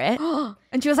for it.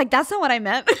 And she was like, that's not what I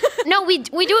meant. No, we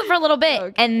do it for a little bit.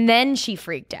 Okay. And then she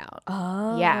freaked out.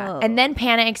 Oh. Yeah. And then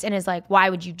panics and is like, why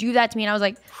would you do that to me? And I was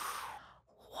like,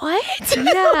 what?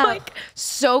 Yeah. Like,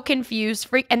 so confused,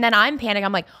 and then I'm panicking.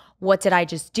 I'm like, what did I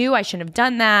just do? I shouldn't have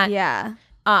done that. Yeah.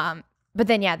 But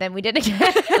then then we did it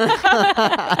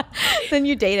again. Then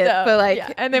you dated for like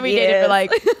and then we dated for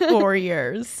like 4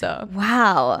 years. So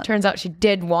wow. Turns out she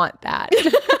did want that.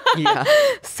 Yeah.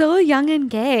 So young and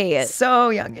gay. So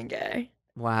young and gay.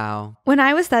 Wow. When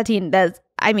I was 13,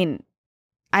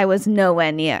 I was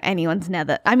nowhere near anyone's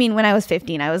nether. I mean, when I was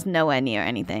 15, I was nowhere near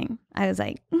anything. I was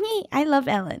like, I love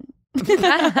Ellen.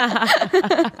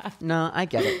 No, I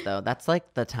get it though. That's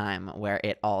like the time where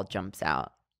it all jumps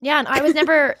out. Yeah, and I was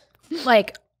never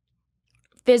like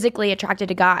physically attracted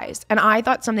to guys. And I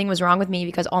thought something was wrong with me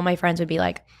because all my friends would be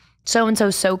like, so-and-so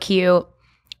so cute.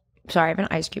 Sorry, I have an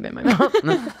ice cube in my mouth.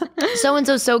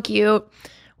 So-and-so so cute.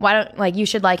 Why don't, like, you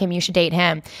should like him, you should date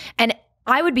him. And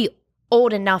I would be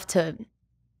old enough to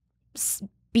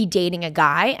be dating a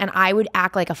guy, and I would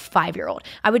act like a 5-year-old.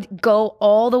 I would go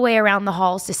all the way around the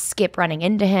halls to skip running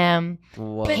into him,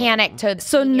 panic to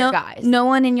guys. No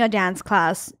one in your dance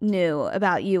class knew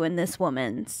about you and this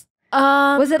woman's.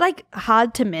 Was it like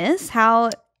hard to miss? How?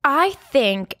 I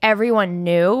think everyone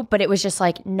knew, but it was just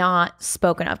like not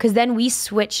spoken of. Because then we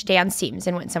switched dance teams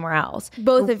and went somewhere else.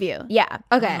 Both of you? Yeah.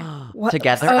 Okay.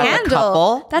 Together as a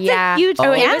couple? That's a huge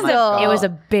scandal. It was a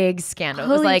big scandal.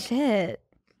 Holy it was like shit.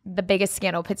 The biggest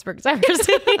scandal Pittsburgh's ever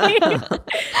seen.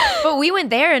 But we went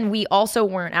there, and we also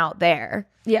weren't out there.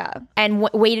 Yeah. And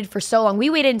waited for so long. We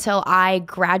waited until I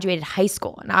graduated high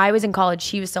school, and I was in college.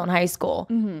 She was still in high school.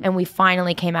 Mm-hmm. And we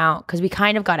finally came out because we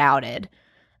kind of got outed.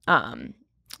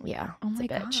 Yeah. Oh my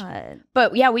God.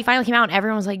 But yeah, we finally came out, and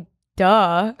everyone was like,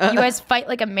 duh. You guys fight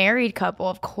like a married couple.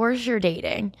 Of course you're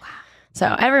dating. Wow.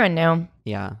 So everyone knew.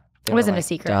 Yeah. It wasn't a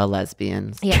secret. Duh,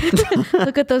 lesbians. Yeah.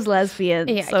 Look at those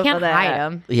lesbians. Yeah, I can't hide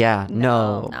them. Yeah,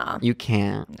 no, you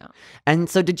can't. No. And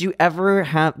so did you ever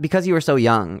have, because you were so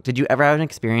young, did you ever have an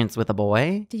experience with a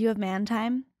boy? Did you have man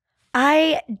time?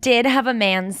 I did have a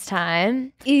man's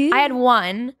time. I had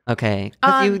one. Okay.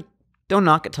 Because you don't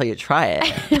knock it till you try it.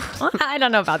 I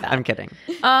don't know about that. I'm kidding.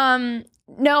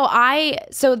 No,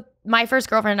 so my first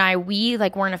girlfriend and I, we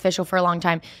like weren't official for a long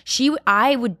time.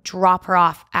 I would drop her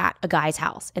off at a guy's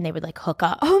house, and they would like hook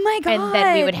up. Oh my God. And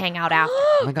then we would hang out after.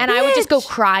 Oh and I would just go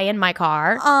cry in my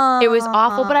car. It was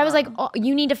awful, but I was like,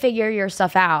 you need to figure your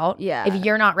stuff out. Yeah. If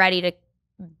you're not ready to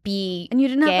be And you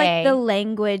didn't gay. have like the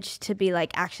language to be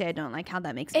like, actually, I don't like how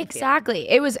that makes me feel. Exactly.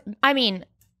 It was, I mean,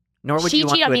 nor would she you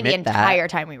want cheated to on me the admit that. entire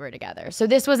time we were together. So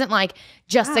this wasn't like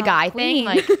just a guy thing.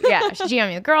 Like, yeah, she cheated on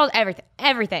me with girls,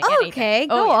 everything. Okay,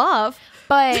 go off.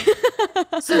 But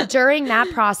so during that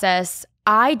process,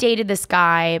 I dated this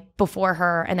guy before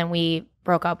her, and then we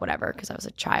broke up, whatever, because I was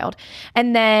a child.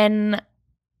 And then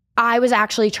I was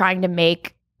actually trying to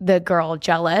make the girl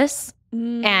jealous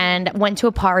and went to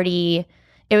a party.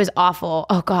 It was awful.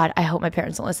 Oh God, I hope my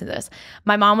parents don't listen to this.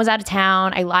 My mom was out of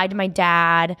town. I lied to my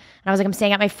dad, and I was like, I'm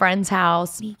staying at my friend's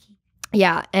house. Sneaky.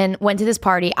 Yeah, and went to this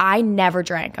party. I never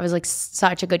drank. I was like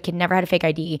such a good kid, never had a fake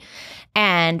ID.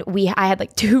 And I had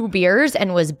like 2 beers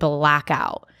and was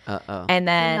blackout. Uh-oh. And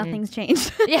then nothing's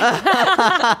changed.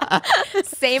 Yeah.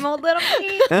 Same old little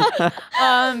me.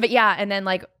 But yeah, and then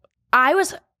like I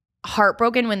was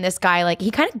heartbroken when this guy, like,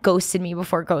 he kind of ghosted me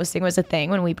before ghosting was a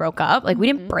thing when we broke up. Like, we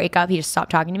didn't break up. He just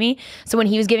stopped talking to me. So when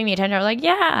he was giving me attention, I was like,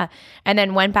 yeah. And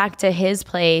then went back to his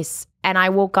place, and I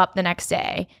woke up the next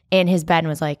day in his bed and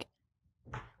was like,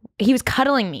 he was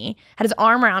cuddling me, had his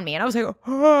arm around me, and I was like,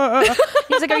 ah.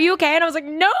 He's like, are you okay? And I was like,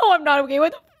 no, I'm not okay.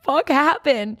 What the fuck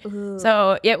happened? Ooh.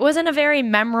 So it wasn't a very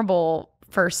memorable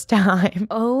first time.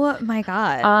 Oh my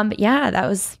God. But yeah, that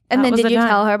was. And then did you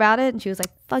tell her about it? And she was like,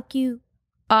 fuck you.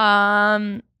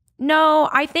 No,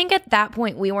 I think at that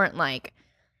point we weren't like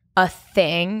a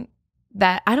thing.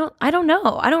 that I don't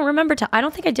know. I don't remember. I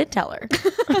don't think I did tell her.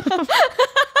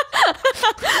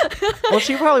 Well,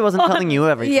 she probably wasn't telling you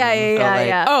everything.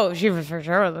 Yeah. Oh, she was for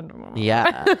sure.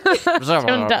 Yeah.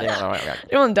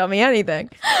 She wouldn't tell me anything.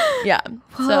 Yeah.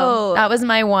 Whoa. So that was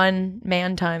my one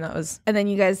man time. That was. And then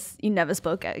you never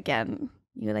spoke again.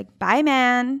 You were like, bye,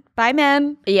 man. Bye,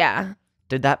 man. Yeah.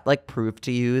 Did that like prove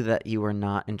to you that you were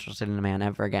not interested in a man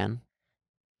ever again?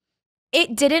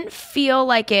 It didn't feel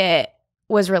like it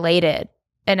was related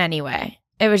in any way.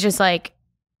 It was just like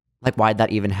why'd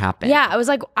that even happen? Yeah, I was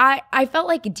like, I felt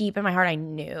like deep in my heart I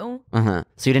knew. So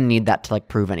you didn't need that to like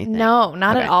prove anything? No,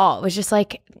 not at all. It was just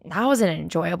like, that wasn't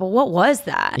enjoyable. What was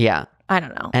that? Yeah. I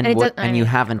don't know. And you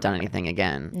haven't done anything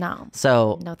again? No.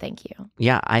 So no, thank you.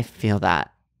 Yeah, I feel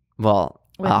that. Well,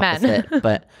 with opposite, men.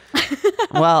 But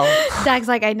well, Jack's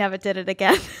like, I never did it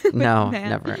again. No,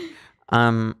 never.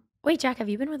 Wait, Jack, have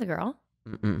you been with a girl?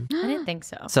 Mm-mm. I didn't think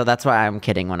so. So that's why I'm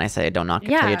kidding when I say don't knock it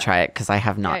till you try it, because I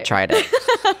have not tried it.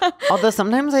 Although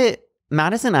sometimes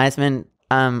Madison Eisman,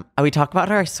 we talk about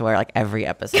her, I swear, like every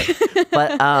episode.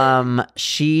 But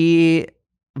she,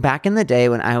 back in the day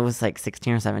when I was like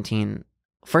 16 or 17,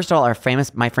 first of all,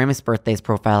 my famous birthdays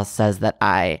profile says that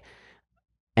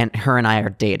her and I are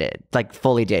dated, like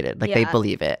fully dated. Like they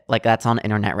believe it. Like that's on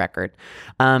internet record.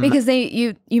 Because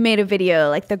you made a video,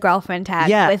 like the girlfriend tag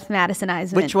with Madison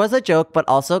Eisman. Which was a joke, but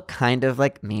also kind of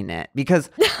like mean it. Because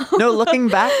no, looking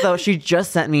back though, she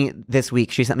just sent me this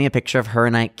week, she sent me a picture of her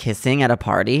and I kissing at a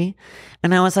party.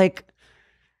 And I was like,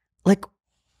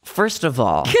 first of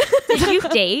all. Did you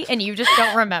date and you just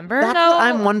don't remember? That's what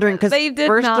I'm wondering. Because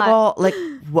first of all, like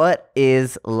what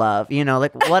is love? You know,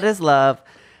 like what is love?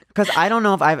 Because I don't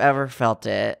know if I've ever felt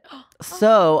it.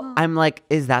 So I'm like,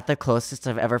 is that the closest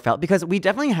I've ever felt? Because we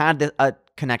definitely had a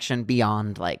connection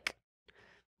beyond like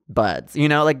buds, you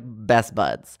know, like best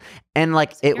buds. And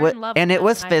like it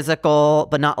was physical,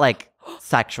 but not like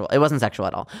sexual. It wasn't sexual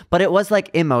at all. But it was like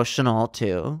emotional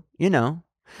too, you know.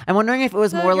 I'm wondering if it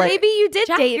was more like maybe you did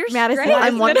date Madison. Well,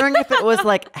 I'm wondering if it was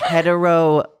like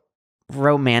hetero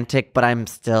romantic, but I'm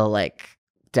still like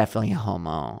definitely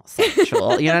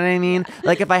homosexual. You know what I mean?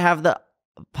 Like if I have the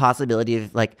possibility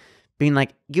of like being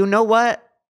like, you know what?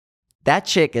 That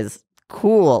chick is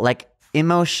cool, like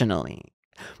emotionally,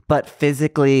 but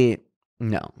physically,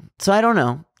 no. So I don't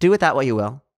know. Do with that what you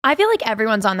will. I feel like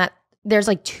everyone's on that. There's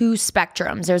like two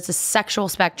spectrums. There's the sexual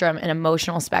spectrum and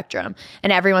emotional spectrum.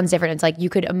 And everyone's different. It's like you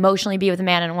could emotionally be with a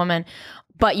man and a woman,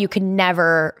 but you could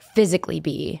never physically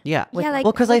be. Yeah. Like,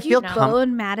 well, because I feel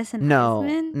bone Madison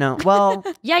Eisman? No. Well,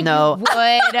 yeah, no. You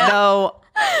would. No.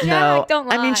 Jack, don't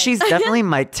lie. I mean, she's definitely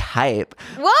my type.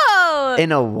 Whoa.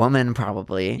 In a woman,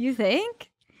 probably. You think?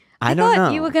 I don't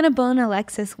know. You were gonna bone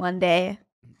Alexis one day.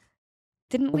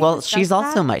 Didn't we? Well, she's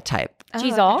also my type.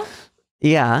 She's all?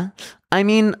 Yeah. I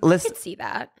mean, I listen. could see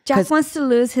that. Jack wants to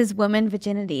lose his woman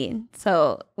virginity,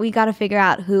 so we got to figure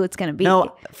out who it's gonna be.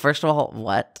 No, first of all,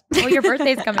 what? Well, your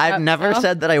birthday's coming up. I've never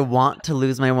said that I want to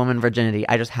lose my woman virginity.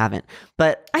 I just haven't.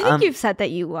 But I think you've said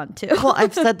that you want to. Well,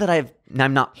 I've said that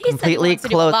I'm not completely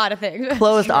closed. A lot of things.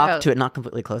 Closed off to it. Not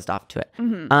completely closed off to it.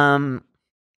 Mm-hmm.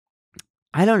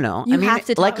 I don't know. You I mean, have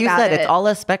to talk like you about said, it it's all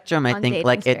a spectrum. I think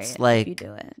like it's like you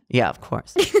do it. Yeah, of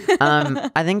course.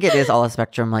 I think it is all a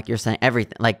spectrum. Like you're saying,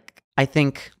 everything. Like I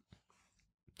think.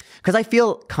 Because I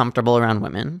feel comfortable around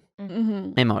women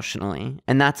emotionally.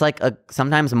 And that's like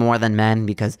sometimes more than men,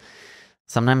 because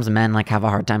sometimes men like have a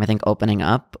hard time, I think, opening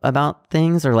up about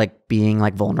things or like being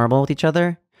like vulnerable with each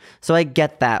other. So I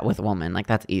get that with women. Like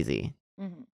that's easy.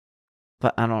 Mm-hmm.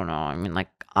 But I don't know. I mean, like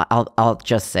I'll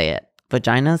just say it.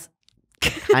 Vaginas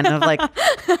kind of like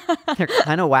they're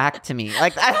kind of whack to me.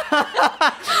 Like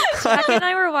Jack and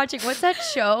I were watching, what's that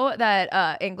show,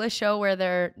 that English show where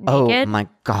they're naked? Oh my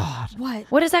God.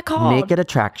 What is that called? Naked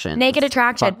Attraction. Naked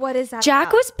Attraction. What is that Jack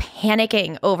about? was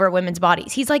panicking over women's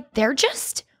bodies. He's like, they're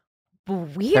just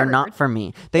weird. They're not for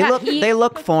me. They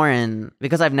look foreign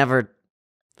because I've never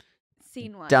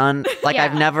seen one. done like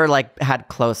I've never like had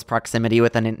close proximity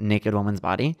with a naked woman's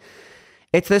body.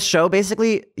 It's this show,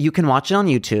 basically you can watch it on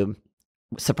YouTube,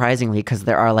 surprisingly, because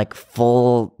there are like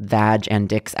full vag and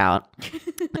dicks out.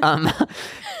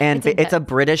 And it's a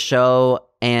British show,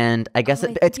 and I guess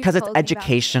it's because it's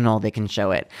educational, they can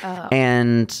show it.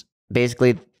 And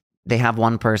basically they have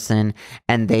one person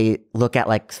and they look at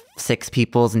like 6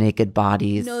 people's naked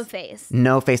bodies.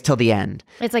 No face till the end.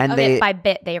 It's like bit by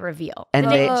bit they reveal. And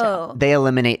they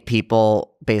eliminate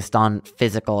people based on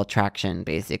physical attraction,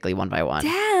 basically, one by one.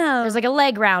 Damn. There's like a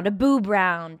leg round, a boob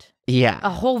round. Yeah. A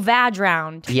whole vag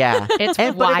round. Yeah. It's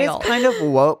wild. But it is kind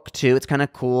of woke too. It's kind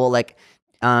of cool. Like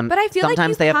But I feel like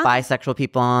sometimes you they have can't- bisexual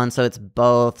people on, so it's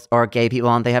both, or gay people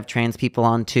on. They have trans people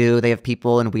on too. They have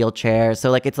people in wheelchairs. So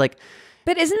like it's like,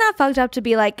 But isn't that fucked up to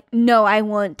be like, no, I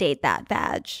won't date that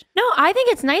vag? No, I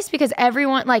think it's nice because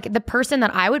everyone, like the person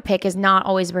that I would pick is not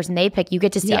always the person they pick. You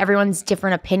get to see everyone's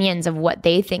different opinions of what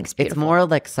they think's beautiful. it's more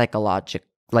like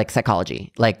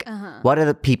psychology. Like what do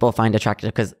the people find attractive?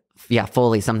 Because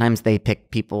fully. Sometimes they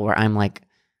pick people where I'm like,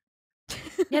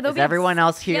 Yeah, is everyone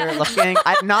else here looking?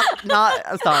 I'm not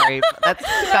sorry. That's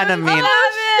kind of mean.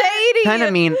 Kind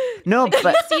of mean. No,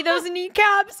 but see those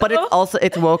kneecaps. but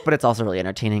it's woke, but it's also really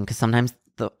entertaining because sometimes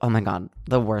oh my god,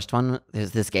 the worst one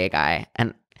is this gay guy,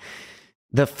 and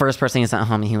the first person he sent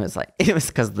home, he was like, it was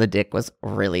because the dick was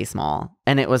really small,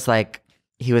 and it was like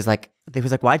he was like,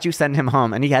 why'd you send him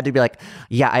home? And he had to be like,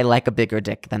 yeah, I like a bigger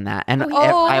dick than that. And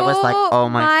I was like, oh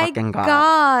my fucking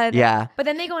god. Yeah. But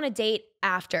then they go on a date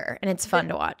after, and it's fun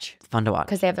to watch. It's fun to watch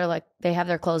because they have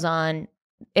their clothes on.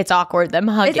 It's awkward them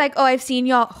hugging. It's like, oh, I've seen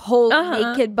your whole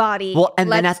naked body. Well, and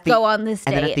let's go on this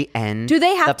date. And then at the end, do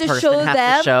they have to show them?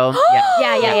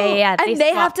 Yeah. And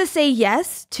they have to say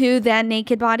yes to their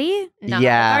naked body? No,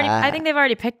 yeah. I think they've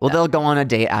already picked. Well, them. they'll go on a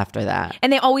date after that,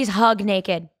 and they always hug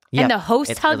naked. Yep. And the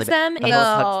host hugs them. The host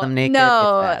hugs them naked.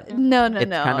 No.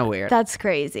 It's kind of weird. That's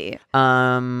crazy.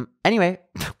 Anyway,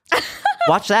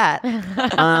 watch that.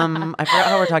 I forgot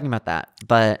how we're talking about that,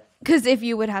 but because if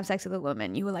you would have sex with a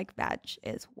woman, you would like vag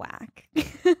is whack.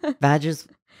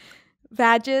 badges.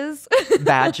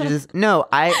 No,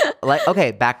 I like.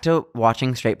 Okay, back to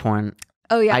watching straight porn.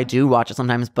 Oh yeah, I do watch it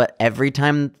sometimes, but every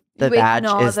time the badge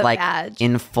is like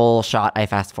in full shot, I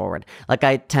fast forward. Like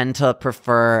I tend to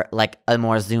prefer like a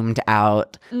more zoomed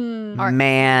out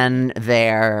man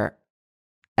there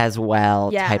as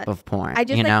well type of porn. I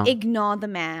just ignore the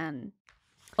man,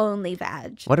 only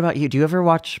vag. What about you? Do you ever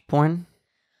watch porn?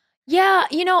 Yeah,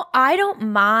 I don't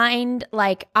mind.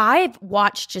 Like I've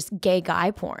watched just gay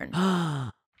guy porn,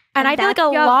 and I feel like a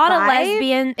lot of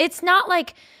lesbian. It's not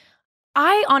like.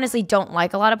 I honestly don't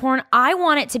like a lot of porn. I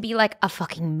want it to be like a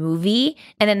fucking movie,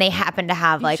 and then they happen to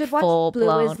have like full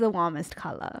blown. Blue is the warmest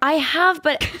color. I have,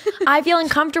 but I feel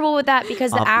uncomfortable with that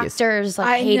because the actors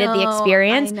hated the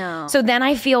experience. I know. So then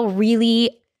I feel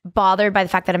really bothered by the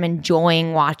fact that I'm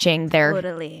enjoying watching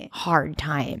their hard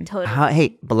time. Totally.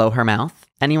 Hey, below her mouth.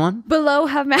 Anyone? Below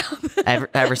her mouth.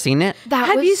 ever seen it?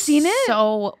 Have you seen it?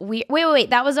 So weird. Wait.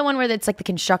 That was the one where it's like the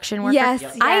construction worker?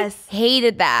 Yes. I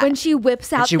hated that. When she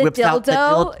whips out the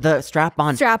dildo. The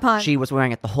strap-on. She was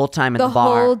wearing it the whole time in the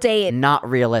bar. The whole date. Not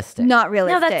realistic. No,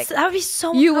 that would be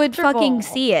so You would fucking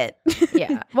see it.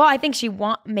 Yeah. Well, I think she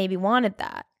maybe wanted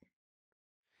that.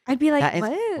 I'd be like, that is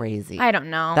what? crazy. I don't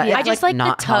know. I just like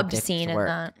the tub scene in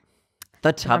that.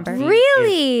 The tub scene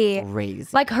really is crazy.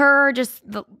 Like her just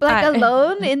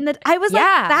alone in the. I was like,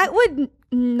 that would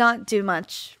not do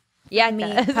much. Yeah, me.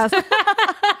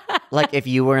 Like if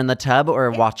you were in the tub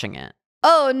or watching it.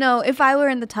 Oh no! If I were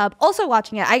in the tub, also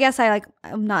watching it, I guess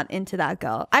I'm not into that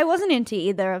girl. I wasn't into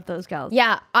either of those girls.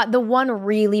 Yeah, the one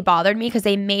really bothered me because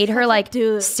they made her like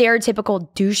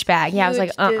stereotypical douchebag. Yeah, I was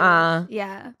like,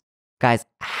 Yeah. Guys,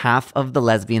 half of the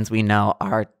lesbians we know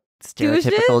are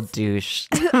stereotypical douche.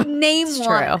 Name one.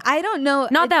 True. I don't know.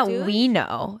 Not that we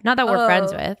know. Not that we're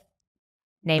friends with.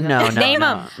 Name them. Name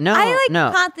them. No, I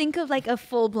can't think of like a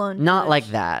full blown. Not like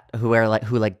that.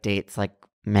 Who dates like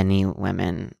many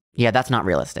women. Yeah, that's not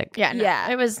realistic. Yeah. No,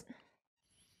 yeah. It was.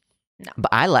 No. But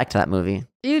I liked that movie.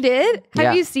 You did?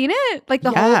 Have you seen it? Like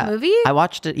the whole movie? I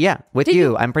watched it. Yeah, with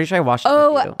you. I'm pretty sure I watched it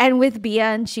with you. And with Bia,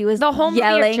 and she was the whole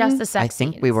yelling. movie. Just the sex I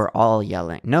think scenes. we were all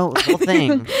yelling. No, the whole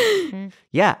thing.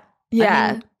 Yeah.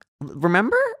 Yeah. I mean,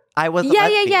 remember? I was.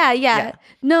 Yeah.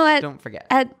 No, don't forget.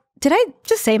 Did I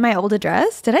just say my old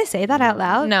address? Did I say that out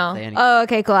loud? No. Oh,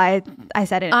 okay, cool. I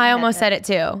said it. I almost said it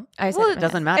too. I said it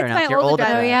doesn't matter now. It's It's your old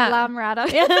address. Oh yeah, La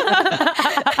Mirada.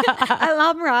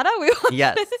 La Mirada.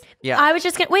 Yes. Yeah. I was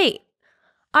just gonna wait.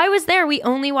 I was there. We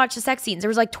only watched the sex scenes. There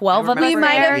was like 12 of them. We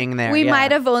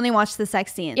might have only watched the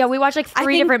sex scenes. Yeah, we watched like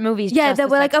three different movies. Yeah, there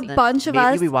were like a bunch of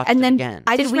us. We watched and then again.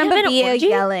 I just remember Bia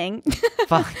yelling.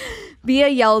 Fuck. Bia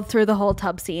yelled through the whole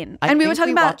tub scene, and we were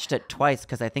talking about. Watched it twice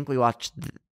because I think we watched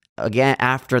again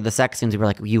after the sex scenes. We were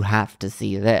like, you have to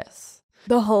see this.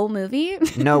 The whole movie?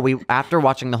 No, after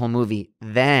watching the whole movie,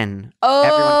 then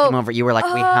everyone came over. You were like,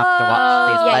 we have to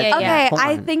watch these. Okay,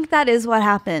 I think that is what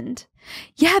happened.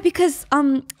 Yeah, because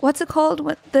what's it called?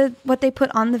 What they put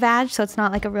on the vag, so it's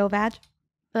not like a real vag.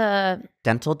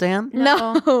 Dental dam?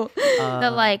 No.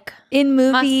 The like in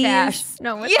movies. Mustache.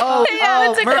 No.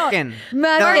 Merkin. Merkin.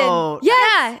 No.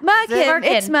 Yes, Merkin.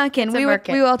 It's Merkin.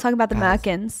 We were all talking about the Guys,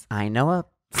 Merkins.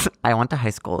 I went to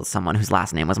high school with someone whose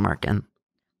last name was Merkin.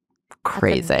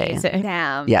 crazy.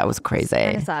 Damn. Yeah, it was crazy.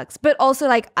 Kind of sucks. But also,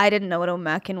 like, I didn't know what a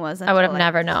merkin was. I would have until,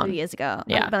 never like, known 2 years ago.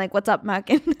 Yeah. I've been like, what's up,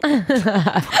 merkin?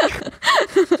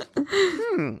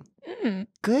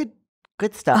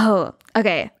 Good stuff. Oh,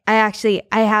 okay.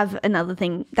 I have another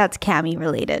thing that's Cammie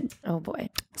related. Oh boy.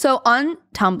 So on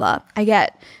Tumblr, I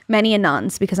get many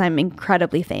anons because I'm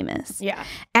incredibly famous. Yeah.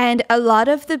 And a lot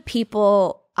of the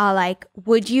people are like,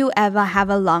 would you ever have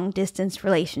a long distance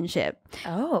relationship?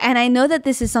 Oh. And I know that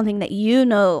this is something that you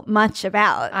know much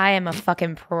about. I am a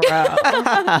fucking pro.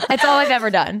 It's all I've ever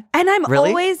done. And I'm Really?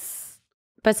 always,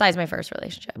 Besides my first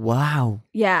relationship. Wow.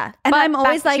 yeah. And But I'm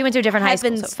always like, she went to a different high school,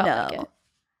 so it heavens felt like no. it.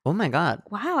 Oh my God.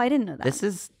 Wow, I didn't know that. This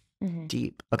is Mhm.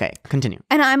 deep. Okay, continue.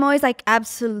 And I'm always like,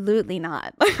 absolutely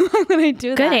not. Why would I do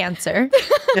Good that? answer.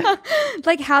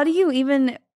 Like, how do you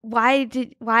even? Why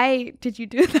did you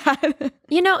do that?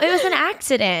 You know, it was an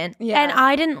accident. Yeah. And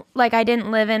I didn't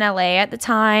live in LA at the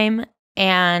time.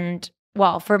 And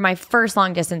well, for my first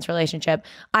long distance relationship,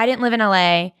 I didn't live in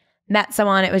LA, met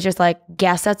someone. It was just like,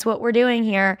 guess that's what we're doing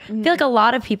here. I feel like a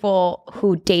lot of people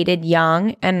who dated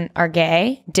young and are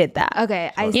gay did that.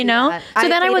 Okay, I You see know? that. So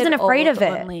then I dated wasn't afraid old of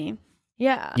it. only.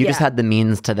 Yeah. You just had the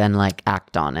means to then like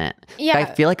act on it. Yeah. I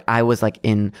feel like I was like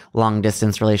in long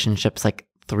distance relationships like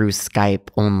through Skype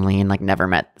only and like never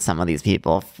met some of these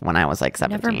people when I was like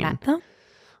 17. Never met them?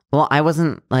 Well, I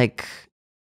wasn't like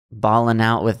balling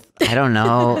out with, I don't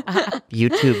know,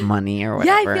 YouTube money or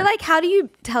Yeah, whatever. I feel like, how do you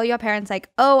tell your parents like,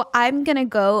 oh, I'm gonna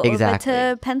go Exactly. over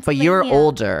to But Pennsylvania? you're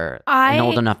older and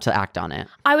old I- enough to act on it.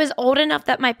 I was old enough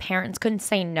that my parents couldn't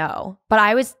say no, but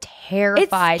I was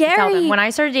terrified to tell scary. them. When I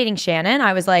started dating Shannon,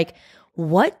 I was like,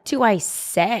 what do I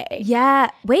say? Yeah.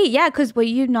 Wait. Yeah. Because were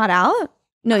you not out?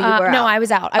 No, you were. No, out. I was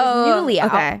out. I was newly out.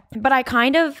 okay. But I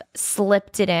kind of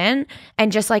slipped it in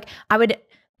and just like I would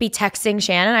be texting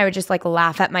Shannon. I would just like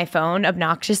laugh at my phone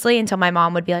obnoxiously until my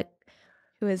mom would be like,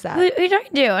 Who is that? who are you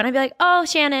talking to? And I'd be like, oh,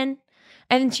 Shannon.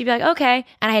 And then she'd be like, okay.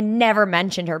 And I had never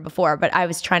mentioned her before, but I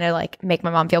was trying to like make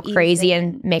my mom feel crazy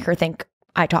and make her think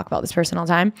I talk about this person all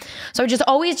the time. So I would just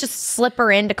always just slip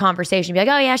her into conversation, be like,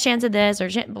 oh yeah, Shan said this or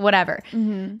whatever.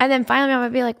 Mm-hmm. And then finally my mom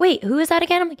would be like, wait, who is that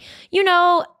again? I'm like, you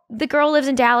know, the girl lives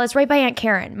in Dallas right by Aunt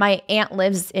Karen. My aunt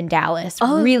lives in Dallas,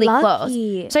 really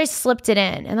lucky. close. So I slipped it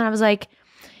in. And then I was like,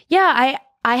 yeah,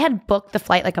 I had booked the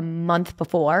flight like a month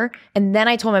before. And then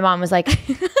I told my mom, was like,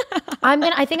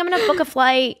 I think I'm gonna book a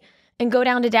flight and go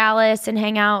down to Dallas and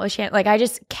hang out with Shannon. Like I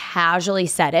just casually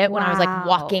said it when I was like Wow.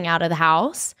 walking out of the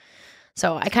house.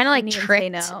 So I kind of like Didn't even say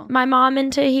tricked no. my mom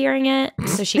into hearing it.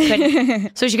 So she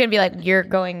couldn't be like, you're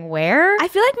going where? I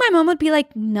feel like my mom would be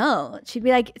like, no. She'd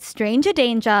be like, stranger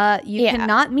danger. You Yeah.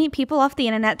 cannot meet people off the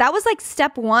internet. That was like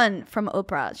step one from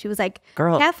Oprah. She was like,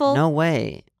 Girl, careful. no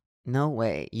way. No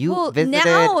way. You well, visited.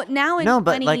 now in no,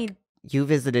 but 2019. like you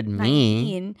visited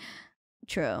me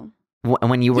True.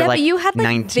 when you were Yeah, like but you had like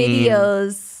 19.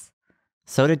 videos.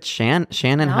 So did Shannon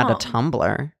had a No. Oh.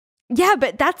 Tumblr. Yeah,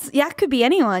 but that could be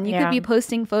anyone. You Yeah. could be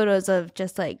posting photos of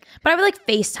just like But I would like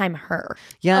FaceTime her.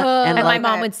 Yeah, Oh. and And like, my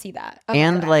mom would see that. Okay,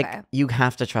 and okay, like okay. you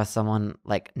have to trust someone.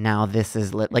 Like now this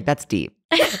is like that's deep.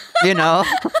 You know?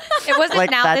 It wasn't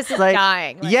Like, now that's this is like-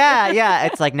 dying. Like, yeah.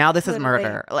 It's like now this is Totally.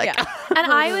 murder. Like yeah.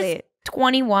 And I was Totally.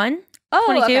 21, Oh,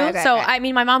 22. okay, so okay. I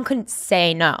mean, my mom couldn't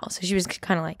say no. So she was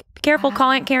kind of like, be careful, call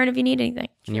Aunt Karen if you need anything.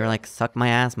 and you were like, suck my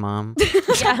ass, mom.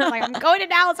 Yeah, I'm like, I'm going to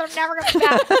Dallas. I'm never going to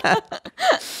be back.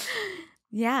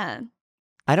 Yeah.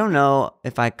 I don't know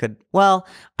if I could. Well,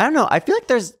 I don't know. I feel like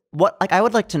there's I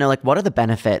would like to know like what are the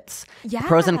benefits, Yeah.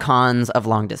 pros and cons of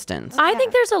long distance. I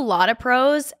think there's a lot of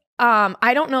pros.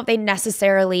 I don't know if they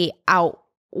necessarily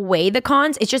outweigh the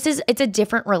cons. It's just it's a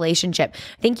different relationship.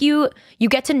 I think you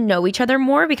get to know each other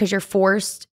more because you're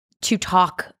forced to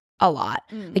talk a lot.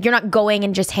 Like you're not going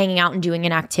and just hanging out and doing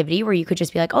an activity where you could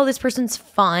just be like, oh, this person's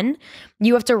fun.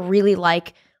 You have to really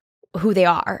like who they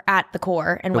are at the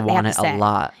core and I what they have want to it say. a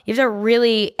lot. You have to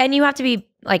really, and you have to be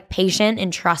like patient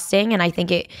and trusting. And I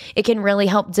think it can really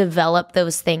help develop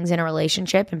those things in a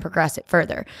relationship and progress it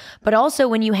further. But also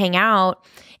when you hang out,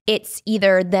 it's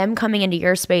either them coming into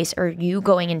your space or you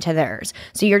going into theirs.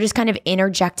 So you're just kind of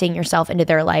interjecting yourself into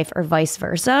their life or vice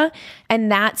versa.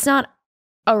 And that's not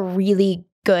a really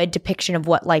good depiction of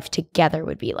what life together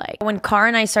would be like. When Car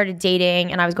and I started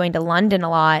dating and I was going to London a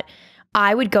lot,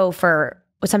 I would go for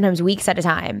sometimes weeks at a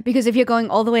time. Because if you're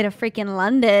going all the way to freaking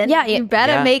London, Yeah, you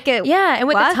better yeah. make it. Yeah, and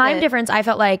with the worth time it. difference, I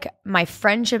felt like my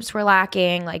friendships were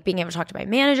lacking, like being able to talk to my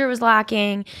manager was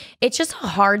lacking. It's just a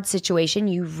hard situation.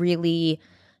 You really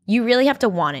have to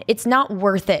want it. It's not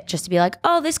worth it just to be like,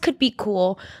 oh, this could be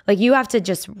cool. Like you have to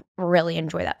just really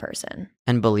enjoy that person.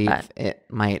 And believe But- it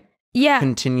might Yeah.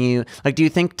 continue. Like, do you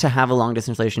think to have a long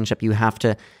distance relationship, you have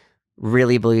to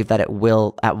really believe that it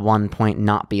will at one point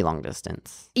not be long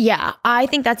distance. Yeah, I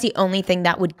think that's the only thing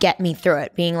that would get me through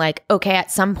it. Being like, okay, at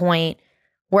some point,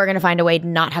 we're going to find a way to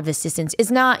not have this distance. It's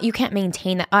not, you can't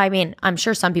maintain that. I mean, I'm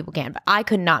sure some people can, but I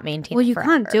could not maintain Well, it you forever.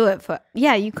 can't do it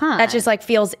you can't. That just like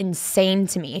feels insane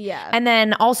to me. Yeah. And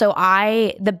then also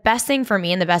the best thing for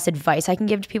me and the best advice I can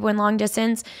give to people in long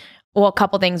distance, well, a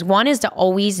couple things. One is to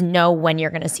always know when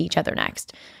you're going to see each other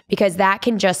next, because that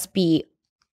can just be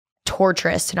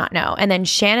torturous to not know. And then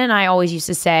Shannon and I always used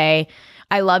to say,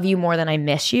 I love you more than I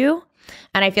miss you.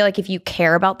 And I feel like if you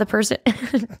care about the person,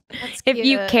 if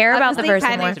you care about the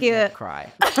person more,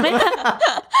 Cry.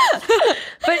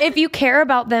 but if you care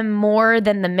about them more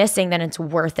than the missing, then it's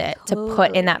worth it to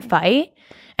put in that fight.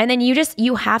 And then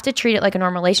you have to treat it like a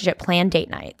normal relationship. Plan date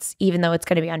nights, even though it's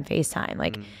going to be on FaceTime.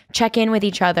 Like check in with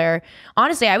each other.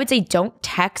 Honestly, I would say don't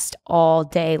text all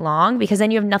day long, because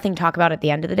then you have nothing to talk about at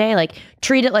the end of the day. Like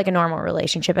treat it like a normal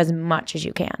relationship as much as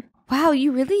you can. Wow,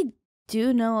 you really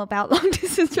do know about long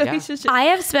distance relationships. I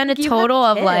have spent a total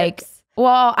of like,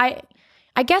 well, I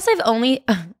guess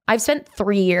I've spent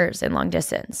 3 years in long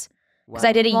distance, because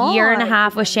I did a year and a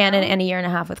half with Shannon and a year and a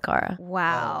half with Cara.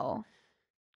 Wow.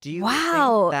 Do you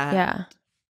Wow. think that Yeah.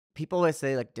 people always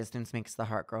say like distance makes the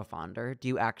heart grow fonder? Do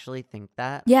you actually think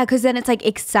that? Yeah, because then it's like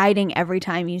exciting every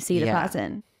time you see the Yeah.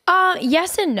 person.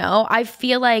 Yes and no. I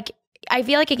feel like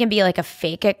it can be like a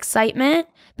fake excitement,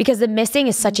 because the missing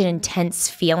is such an intense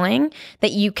feeling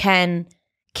that you can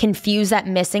confuse that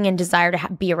missing and desire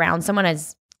to be around someone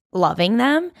as loving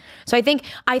them. So I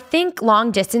think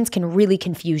long distance can really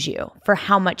confuse you for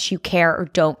how much you care or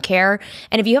don't care.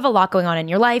 And if you have a lot going on in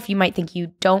your life, you might think you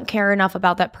don't care enough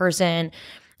about that person,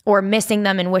 or missing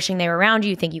them and wishing they were around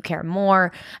you think you care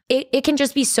more. It can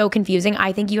just be so confusing.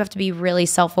 I think you have to be really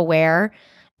self-aware,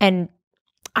 and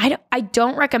I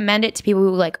don't recommend it to people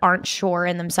who like aren't sure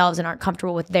in themselves and aren't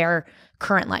comfortable with their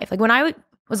current life. Like when I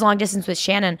was long distance with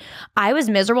Shannon, I was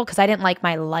miserable because I didn't like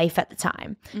my life at the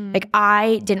time. Like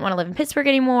I didn't want to live in Pittsburgh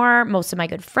anymore. Most of my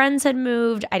good friends had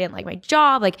moved. I didn't like my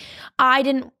job. Like I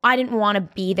didn't want to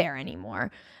be there anymore.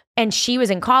 And she was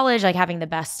in college, like having the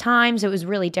best times. It was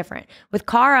really different. With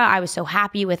Cara, I was so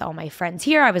happy with all my friends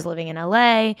here. I was living in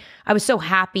LA. I was so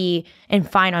happy and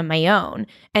fine on my own.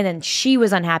 And then she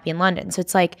was unhappy in London. So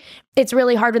it's like, it's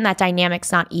really hard when that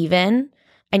dynamic's not even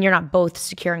and you're not both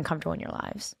secure and comfortable in your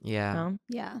lives. Yeah. You know?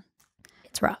 Yeah.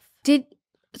 It's rough. Did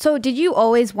you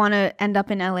always want to end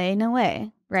up in LA? No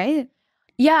way, right?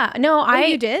 Yeah, no,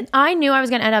 you did? I knew I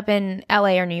was going to end up in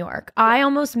LA or New York. I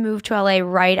almost moved to LA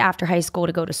right after high school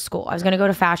to go to school. I was going to go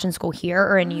to fashion school here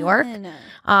or in New York,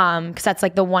 because that's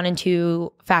like the 1 and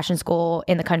 2 fashion school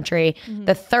in the country.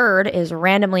 The third is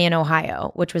randomly in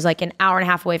Ohio, which was like an hour and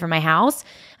a half away from my house.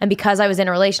 And because I was in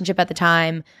a relationship at the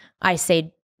time, I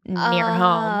stayed near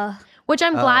home, which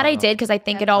I'm glad I did, because I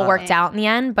think it all worked out in the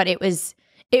end. But it was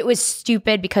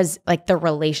stupid because like the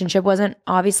relationship wasn't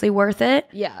obviously worth it.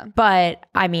 Yeah. But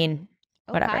I mean,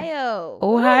 whatever.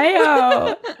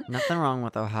 Ohio. Nothing wrong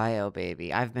with Ohio,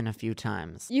 baby. I've been a few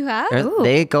times. You have?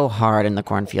 They go hard in the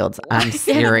cornfields. I'm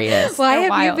serious. Why They're have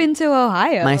wild. you been to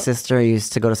Ohio? My sister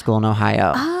used to go to school in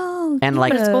Ohio. Oh, And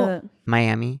like cute.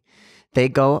 Miami. They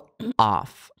go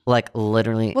off. Like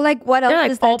literally. Well, like what else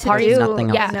like is all there to parties. do Nothing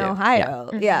else in to do. Ohio?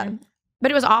 Yeah.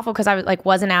 But it was awful because I was like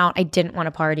wasn't out. I didn't want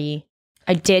to party.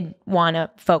 I did want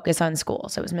to focus on school,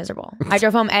 so it was miserable. I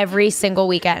drove home every single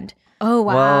weekend. Oh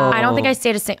wow. Whoa. I don't think I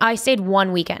stayed I stayed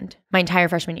one weekend my entire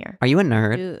freshman year. Are you a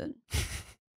nerd? Dude.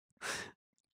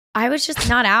 I was just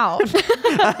not out. Oh,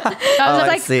 I was I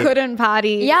like, see. couldn't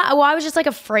potty. yeah. Well, I was just like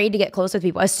afraid to get close with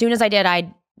people. As soon as I did,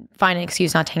 I'd find an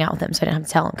excuse not to hang out with them, so I didn't have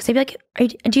to tell them. Because they'd be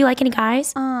like, "Do you like any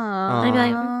guys?" Aww. I'd be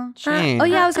like, Shame. Oh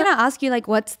yeah, I was gonna ask you like,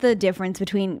 what's the difference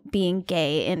between being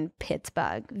gay in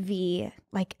Pittsburgh v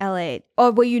like LA,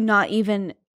 or were you not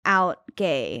even out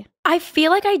gay? I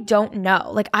feel like I don't know.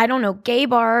 Like I don't know gay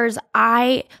bars.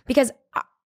 Because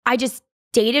I just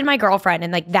dated my girlfriend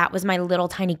and like that was my little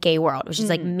tiny gay world, which is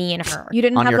like me and her. You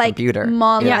didn't On have your like computer.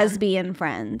 more Yeah. lesbian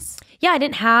friends. Yeah, I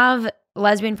didn't have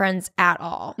lesbian friends at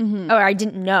all. Or I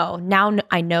didn't know. Now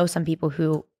I know some people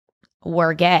who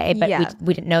were gay, but Yeah.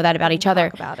 we didn't know that about each other.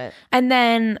 Talk about it. And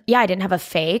then, yeah, I didn't have a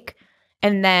fake.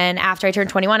 And then after I turned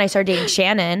 21, I started dating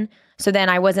Shannon. So then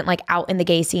I wasn't like out in the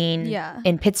gay scene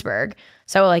in Pittsburgh.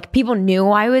 So like people knew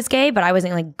I was gay, but I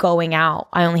wasn't like going out.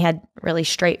 I only had really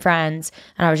straight friends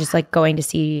and I was just like going to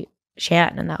see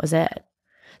Shannon and that was it.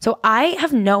 So I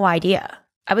have no idea.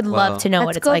 I would love to know what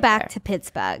Let's it's go like back there. to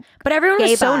Pittsburgh. But everyone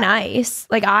Gay was so bar. nice.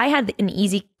 Like I had an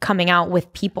easy coming out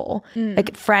with people,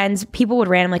 like friends. People would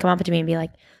randomly come up to me and be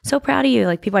like, "So proud of you!"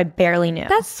 Like people I barely knew.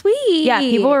 That's sweet. yeah,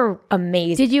 people were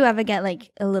amazing. Did you ever get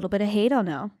like a little bit of hate or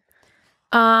no?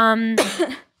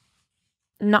 Not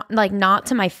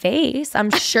to my face.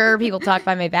 I'm sure people talk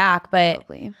by my back, but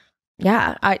Probably.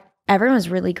 yeah, everyone's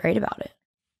really great about it.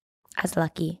 I was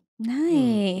lucky.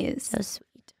 Nice. So sweet.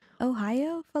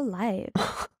 Ohio for life.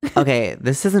 Okay,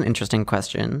 this is an interesting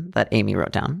question that Amy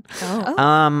wrote down.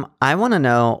 Oh. I want to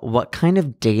know, what kind of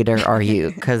dater are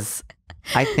you? Because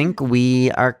I think we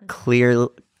are clear.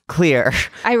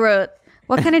 I wrote,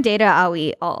 what kind of data are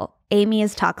we all? Amy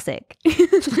is toxic.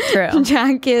 True.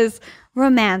 Jack is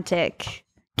romantic.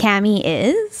 Cammie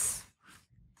is?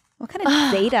 What kind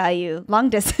of data are you? Long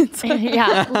distance.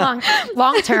 Yeah,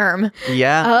 long term.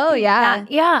 Yeah. Oh, yeah.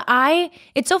 Yeah,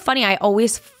 it's so funny. I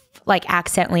always like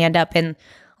accidentally end up in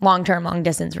long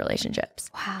distance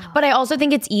relationships. Wow. But I also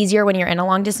think it's easier when you're in a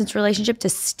long distance relationship to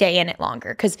stay in it longer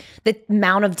because the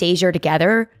amount of days you're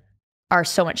together are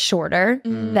so much shorter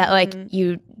that like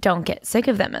you don't get sick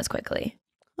of them as quickly.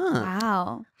 Huh.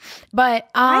 Wow. But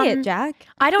Try it, Jack.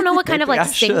 I don't know what kind of Maybe like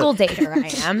I should. single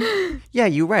dater I am. Yeah,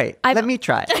 you're right. Let me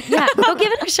try. Yeah, go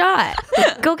give it a shot.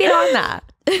 Go get on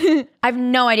that. I have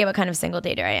no idea what kind of single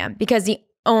dater I am because the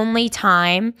only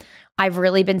time I've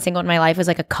really been single in my life was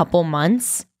like a couple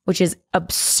months, which is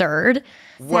absurd.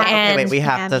 Well, okay, wait, And- we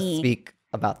have to Cammie. speak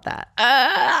about that.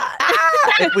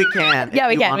 If we can. Yeah, if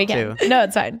we you can. want We can. to. No,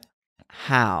 it's fine.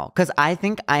 How? Because I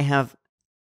think I have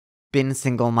been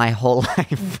single my whole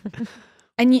life.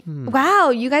 And wow,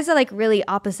 you guys are like really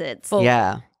opposites.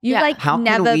 Yeah. You've Yeah. like How can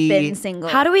never we- been single.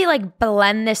 How do we like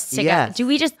blend this together? Yes. Do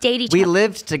we just date each We other?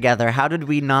 lived together. How did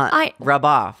we not rub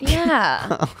off?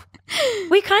 Yeah.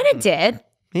 We kind of did.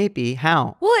 Maybe.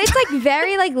 How? Well, it's like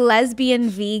very like lesbian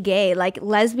v gay. Like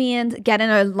lesbians get in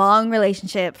a long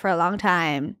relationship for a long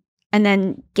time, and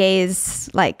then gays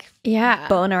like Yeah.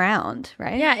 bone around,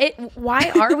 right? Yeah.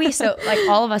 Why are we so like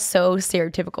all of us so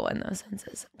stereotypical in those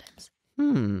senses sometimes?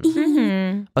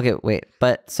 Mm-hmm. Okay, wait.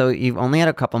 But so you've only had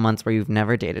a couple months where you've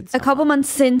never dated A someone. couple months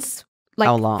since like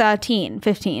How long? 13,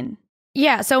 15.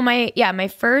 Yeah. So my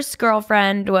first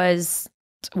girlfriend was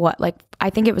what, like I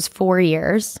think it was 4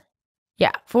 years.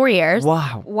 Yeah, 4 years.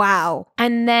 Wow. Wow.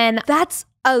 And then That's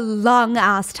a long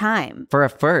ass time. For a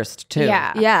first, too.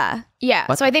 yeah. Yeah.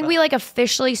 What So the I think we fuck? like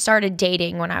officially started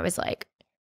dating when I was like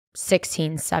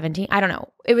 16, 17. I don't know.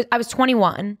 I was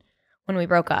 21 when we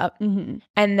broke up. Mm-hmm.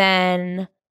 And then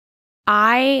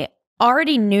I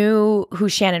already knew who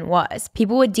Shannon was.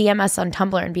 People would DM us on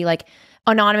Tumblr and be like,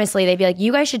 anonymously, they'd be like,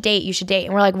 you guys should date, you should date.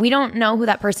 And we're like, we don't know who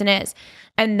that person is.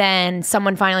 And then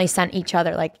someone finally sent each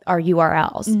other like our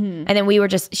URLs. Mm-hmm. And then we were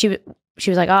just, she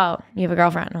was like, oh, you have a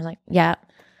girlfriend? And I was like, yeah.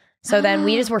 So then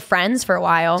we just were friends for a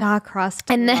while. Star-crossed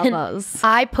And then lovers.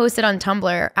 I posted on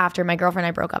Tumblr after my girlfriend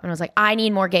and I broke up and was like, I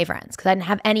need more gay friends because I didn't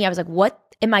have any. I was like, what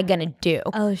am I going to do?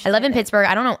 Oh, I live in shit. Pittsburgh.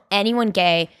 I don't know anyone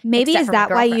gay. Maybe except is for my that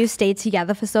why girlfriend. you stayed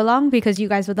together for so long? Because you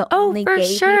guys were the Oh, only for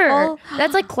gay sure. people?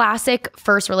 That's like classic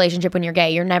first relationship when you're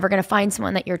gay. You're never going to find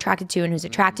someone that you're attracted to and who's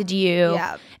attracted to you.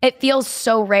 Yeah. It feels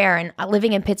so rare. And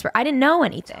living in Pittsburgh, I didn't know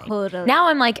anything. Totally. Now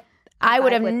I'm like, I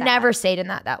would have with that. never stayed in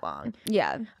that long.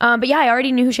 Yeah. But yeah, I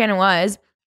already knew who Shannon was.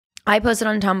 I posted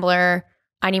on Tumblr,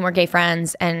 I need more gay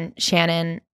friends. And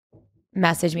Shannon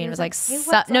messaged me and was like, "Hey,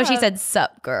 sup? what's No, she up?" said,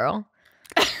 sup, girl.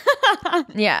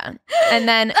 Yeah. And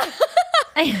then,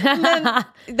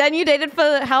 Then you dated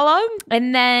for how long?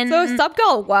 and then, So sub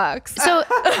girl works. So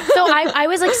I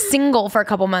was like single for a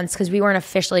couple months because we weren't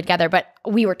officially together, but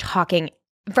we were talking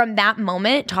from that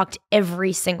moment, talked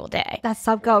every single day. That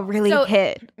sub girl really So-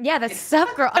 hit. Yeah, that's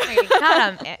sup, girl. Oh my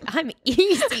God, I'm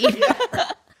easy.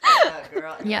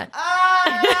 Yeah.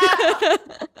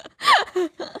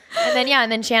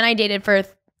 And then Shan and I dated for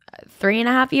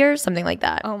 3.5 years, something like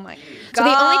that. Oh my So god.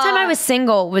 the only time I was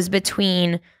single was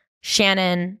between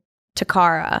Shannon,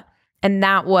 Takara, and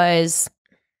that was,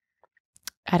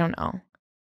 I don't know,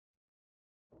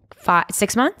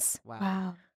 6 months?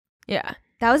 Wow. Yeah.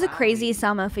 That was a crazy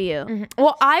summer for you. Mhm.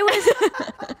 Well, I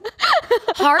was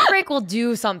heartbreak will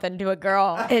do something to a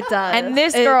girl. It does. And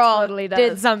this It girl totally does.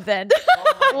 did something.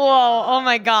 Whoa, oh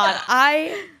my God.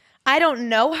 I don't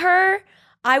know her.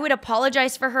 I would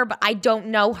apologize for her, but I don't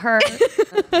know her.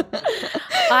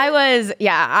 I was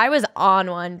on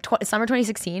one. Summer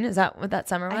 2016. Is that what that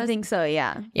summer was? I think so,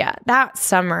 yeah. Yeah, that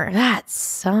summer.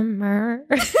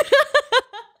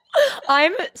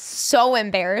 I'm so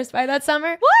embarrassed by that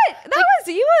summer. What? That was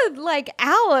you were like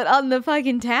out on the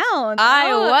fucking town.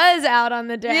 I was out on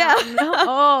the town. Yeah.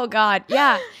 Oh God.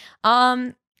 Yeah.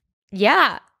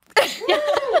 Yeah.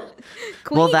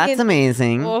 Well, that's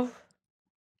amazing. Oh,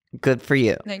 Good for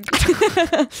you. thank you.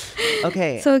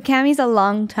 Okay. So Cammie's a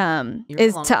long term You're a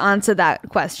is long to term. answer that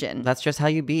question. That's just how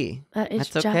you be. That is That's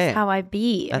just okay. how I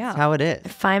be. That's how it is. I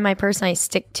find my person, I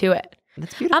stick to it.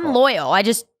 That's beautiful. I'm loyal. I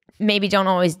just maybe don't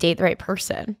always date the right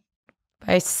person. But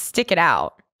I stick it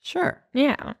out. Sure.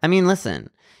 Yeah. I mean, listen,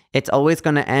 it's always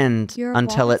going to end You're a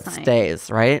until water it sign.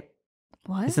 stays, right?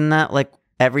 What? Isn't that like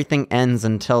everything ends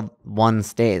until one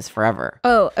stays forever?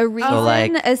 Oh, a reason,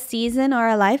 like- a season, or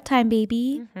a lifetime,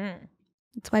 baby. Mm-hmm.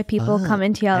 That's why people Ugh, come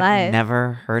into your I've life.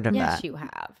 never heard of Yes, that. you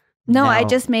have. No, I No.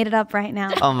 just made it up right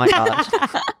now. Oh my gosh.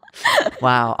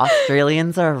 Wow.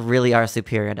 Australians are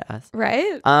superior to us.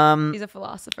 Right? He's a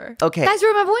philosopher. Okay. Guys,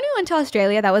 remember when we went to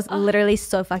Australia? That was literally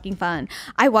so fucking fun.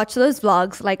 I watch those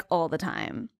vlogs like all the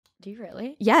time. Do you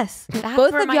really? Yes. That's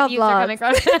Both where of my your views are coming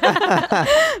vlogs.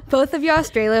 from. Both of your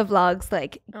Australia vlogs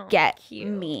like Oh, get cute.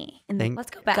 me in Thank- the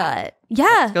Let's go back. gut. Yeah.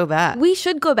 Let's go back. We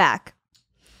should go back.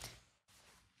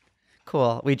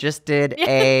 Cool. We just did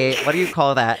a, what do you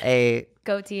call that? A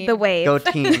Go team. The wave. go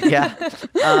team. Yeah.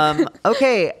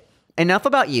 Okay. Enough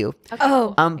about you.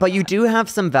 Oh. But you do have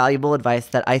some valuable advice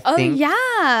that I Oh think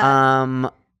yeah.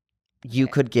 you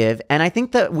could give. And I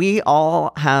think that we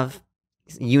all have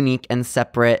unique and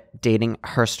separate dating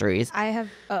histories. I have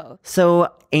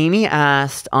So Amy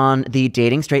asked on the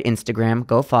Dating Straight Instagram,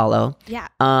 go follow, yeah.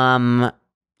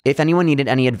 if anyone needed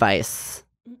any advice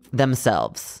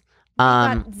themselves.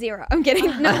 Got zero. I'm kidding.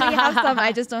 No, we have some.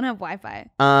 I just don't have Wi-Fi.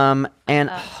 And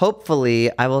hopefully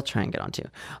I will try and get on too.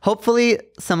 Hopefully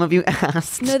some of you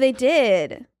asked. No, they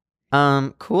did.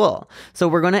 Cool. So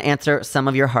we're going to answer some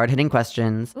of your hard-hitting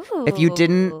questions. If you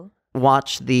didn't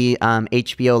watch the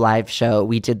HBO live show,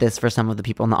 we did this for some of the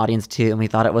people in the audience too, and we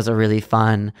thought it was a really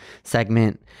fun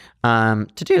segment to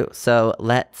do. So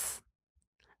let's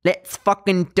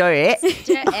fucking do it.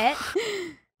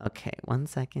 Okay, 1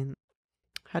 second.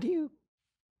 How do you?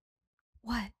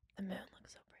 What? The moon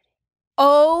looks so pretty.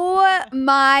 Oh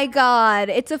my God!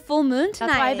 It's a full moon tonight.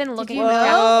 That's why I've been Did looking you at the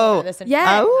know? calendar for this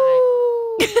Yeah.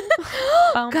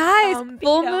 Oh. Guys, Bum,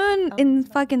 full beat moon up. in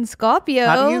fucking Scorpio.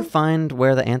 How do you find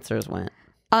where the answers went?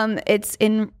 It's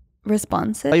in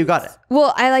responses. Oh, you got it.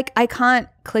 Well, I can't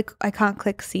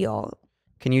click see all.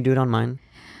 Can you do it on mine?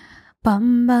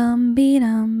 Bum bum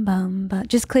bee-dum bum bum.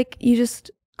 Just click. You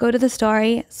just go to the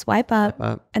story, swipe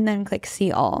up, and then click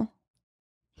see all.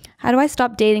 How do I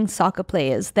stop dating soccer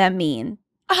players? They're mean.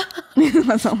 That's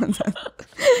what someone says.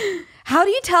 How do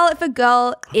you tell if a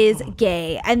girl is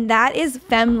gay? And that is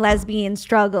Femme Lesbian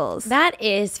Struggles. That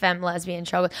is Femme Lesbian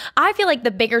struggle. I feel like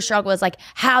the bigger struggle is like,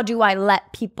 how do I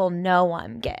let people know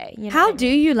I'm gay? You know How what I do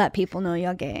you let people know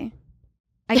you're gay?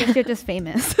 I guess you're just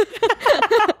famous.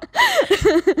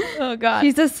 Oh God.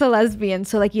 She's just a lesbian,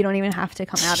 so like you don't even have to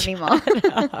come out anymore.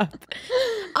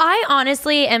 I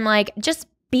honestly am like, just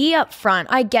be upfront.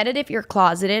 I get it if you're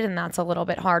closeted and that's a little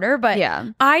bit harder, but Yeah.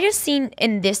 I just seen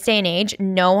in this day and age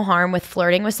no harm with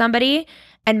flirting with somebody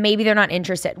and maybe they're not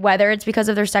interested, whether it's because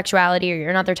of their sexuality or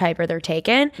you're not their type or they're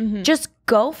taken. Just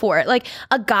go for it. Like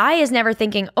a guy is never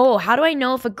thinking, oh, how do I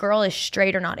know if a girl is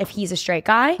straight or not if he's a straight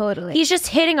guy? Totally. He's just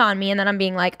hitting on me and then I'm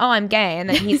being like, oh, I'm gay. And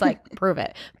then he's like, prove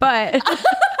it. But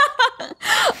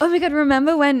Oh my God,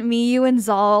 remember when me, you, and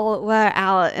Zol were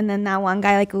out and then that one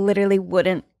guy like literally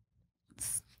wouldn't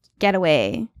get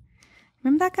away?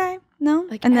 Remember that guy? No?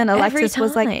 Like, and then every Alexis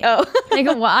was like, time. oh. I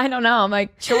go, well, I don't know. I'm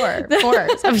like, sure, of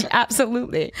course. I mean,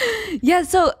 absolutely. Yeah,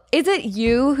 so is it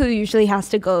you who usually has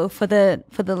to go for the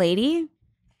lady?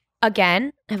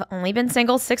 Again, I've only been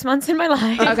single 6 months in my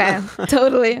life. Okay,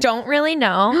 totally. Don't really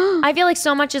know. I feel like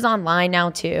so much is online now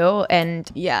too. And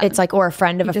Yeah. it's like, or a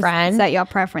friend of a Just friend. set your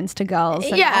preference to girls.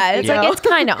 and Yeah, off it's you like, go. it's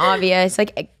kind of obvious.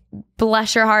 Like,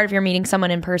 bless your heart if you're meeting someone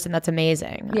in person. That's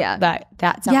amazing. Yeah. That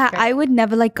sounds Yeah, great. I would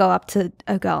never like go up to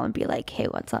a girl and be like, hey,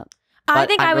 what's up? I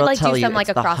think I would will like tell do you, some like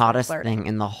it's a the cross hottest flirt. thing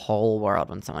in the whole world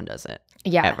when someone does it.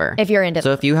 Yeah, ever. if you're into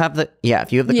So if you have the Yeah.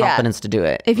 confidence to do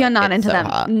it, If you're like, not it's into so them,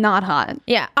 hot. not hot.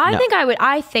 yeah, I No. think I would.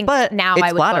 I think But now it's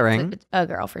I would go up flattering. to a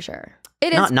girl for sure.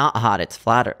 It is. not hot. It's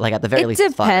flatter. Like at the very It least,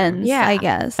 it's flattering. depends, Yeah. I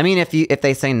guess. I mean, if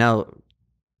they say no,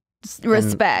 then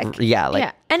Respect. yeah, like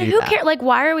yeah, and do who that. cares? Like,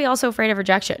 why are we all so afraid of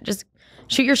rejection? Just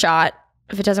shoot your shot.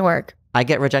 If it doesn't work, I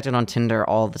get rejected on Tinder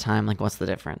all the time. Like, what's the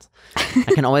difference?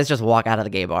 I can always just walk out of the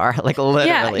gay bar. Like literally.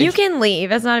 yeah, you can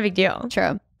leave. It's not a big deal.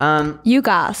 True. You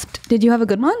gasped. Did you have a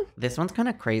good one? This one's kind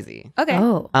of crazy. Okay.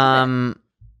 Oh,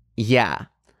 Yeah,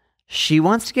 she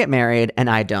wants to get married and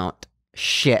I don't.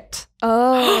 Shit.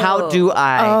 Oh. How do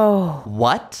I? oh,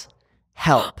 What?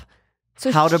 Help.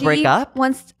 So How to break she up?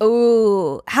 Wants.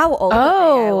 Oh. How old? Are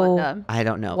they, I wonder. I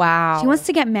don't know. wow. She wants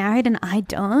to get married and I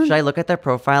don't. Should I look at their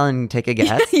profile and take a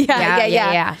guess?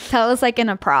 Yeah. Tell us like in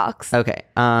approx. Okay.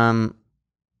 And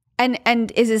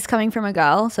is this coming from a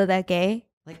girl? So they're gay?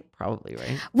 Like Probably,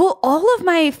 right? Well, all of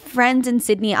my friends in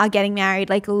Sydney are getting married,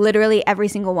 like literally every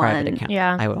single Private one. account.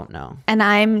 Yeah. I won't know. And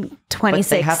I'm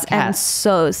 26 have and cats.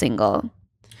 so single.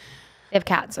 They have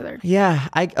cats, so they're. Yeah.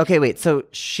 Okay, wait. So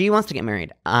she wants to get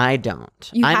married. I don't.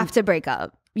 You have to break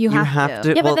up. You have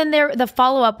to. Yeah, well, but then the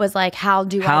follow up was like, how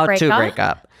do I break up? break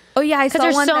up. Oh yeah, I saw Because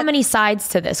there's one so that- many sides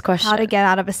to this question. How to get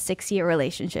out of a 6-year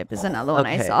relationship is another one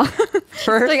I Okay. saw.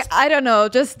 First, Like, I don't know,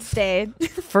 just stay.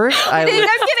 first I would,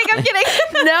 I'm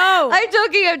kidding. No.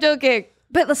 I'm joking.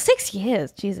 But 6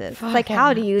 years, Jesus. Like,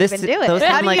 how do you This- even do it? those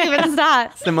How sound do you like- even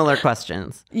start? similar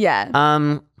questions. Yeah.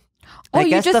 I you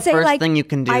guess just the say, first like, thing you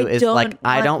can do I is don't like,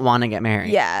 I want- don't want to get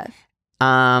married. Yeah.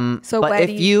 So but where if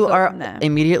do you you go are from there?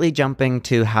 immediately jumping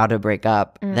to how to break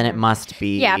up, then it must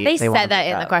be. Yeah, if they wanna said that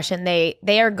break in the up. question, they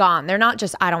are gone. They're not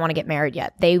just, I don't want to get married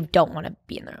yet. They don't want to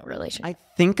be in a relationship. I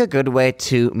think a good way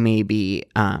to maybe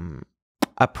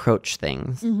approach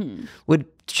things would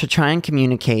to try and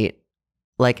communicate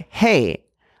like, hey,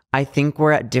 I think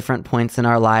we're at different points in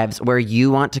our lives where you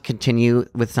want to continue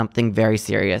with something very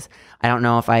serious. I don't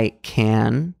know if I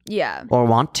can Yeah. or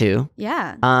want to.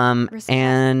 Yeah. Respect.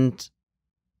 And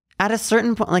at a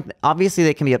certain point, like obviously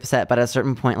they can be upset, but at a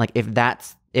certain point, like if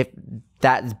that's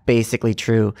basically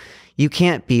true, you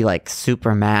can't be like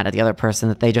super mad at the other person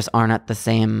that they just aren't at the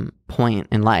same point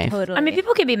in life. Totally. I mean,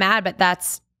 people can be mad, but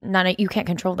that's you can't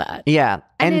control that. Yeah.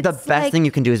 And And the it's best like- thing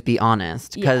you can do is be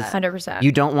honest because 100%.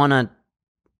 you don't want to.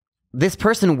 This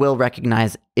person will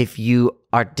recognize if you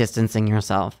are distancing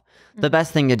yourself. The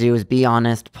best thing to do is be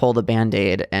honest, pull the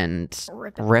Band-Aid, and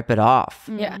rip it off.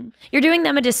 Yeah. You're doing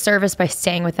them a disservice by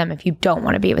staying with them if you don't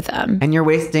want to be with them. And you're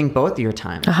wasting both of your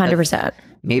time. 100%.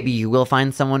 Maybe you will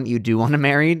find someone you do want to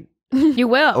marry, You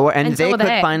will. and so they will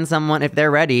could find someone, if they're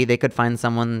ready, they could find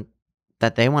someone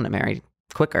that they want to marry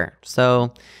quicker.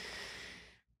 So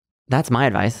that's my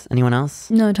advice. Anyone else?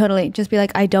 No, totally. Just be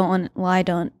like, I don't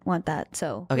want that.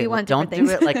 So Okay, we well, want don't different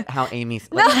do things. it like how Amy.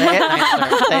 Like, say it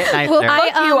nicer. Say it nicer. Well,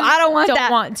 I don't want don't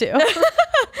that. want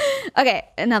to. Okay,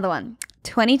 another one.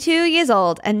 22 years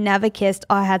old and never kissed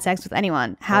or had sex with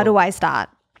anyone. How do I start?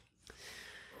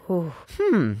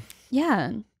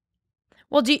 Yeah.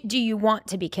 Well, do you want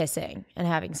to be kissing and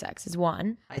having sex is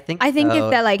one. I think I think so.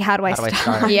 if they're like, how do I How do I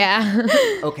start? start? Yeah.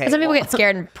 Okay. Some people well, get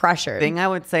scared and pressured. thing I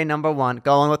would say number one,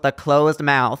 going with a closed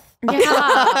mouth.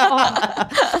 Yeah.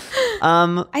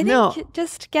 I think no,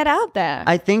 just get out there.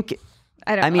 I think.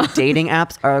 I don't I mean, know. dating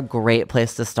apps are a great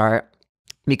place to start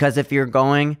because if you're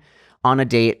going on a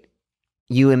date,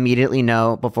 you immediately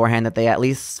know beforehand that they at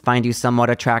least find you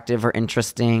somewhat attractive or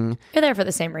interesting. You're there for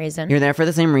the same reason. You're there for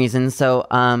the same reason, so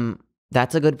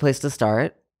that's a good place to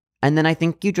start. And then I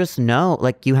think you just know,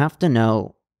 like you have to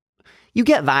know. You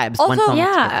get vibes when Also, someone's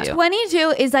yeah, with you. 22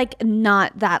 is like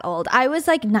not that old. I was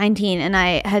like 19 and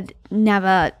I had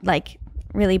never like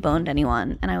really boned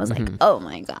anyone. And I was like, oh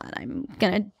my God, I'm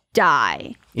going to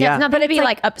die. Yeah. It's nothing to be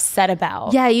like upset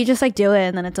about. Yeah, you just like do it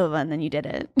and then it's over and then you did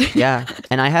it. Yeah.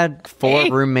 And I had 4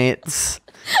 roommates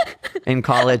in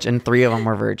college and 3 of them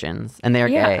were virgins and they're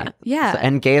Yeah. gay. Yeah.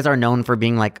 And gays are known for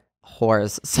being like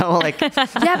whores. So like,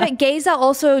 Yeah, but gays are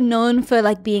also known for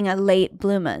like being a late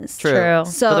bloomers. true. True.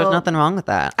 So there's nothing wrong with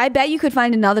that. I bet you could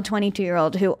find another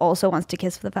 22-year-old who also wants to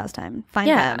kiss for the first time. Find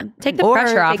Yeah. them. Take the Or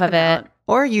pressure off take of them it. out.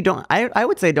 Or you don't, I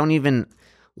would say don't even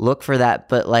look for that,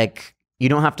 but like, you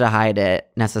don't have to hide it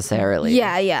necessarily.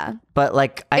 Yeah, yeah. But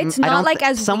like, It's I not don't like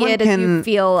as someone weird as you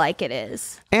feel like it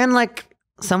is. And like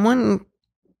someone,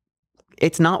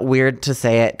 it's not weird to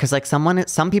say it because like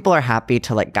some people are happy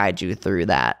to like guide you through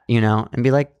that, you know, and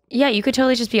be like, Yeah, you could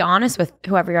totally just be honest with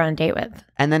whoever you're on a date with.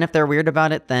 and then if they're weird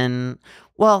about it, then,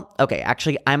 well, okay,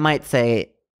 actually, I might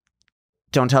say,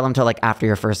 don't tell them till like after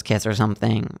your first kiss or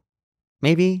something.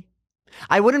 Maybe.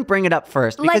 I wouldn't bring it up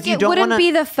first because Like you it don't wouldn't want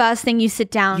be the first thing you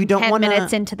sit down You don't 10 wanna-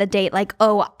 minutes into the date like,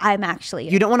 oh, I'm actually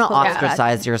you don't want to cool.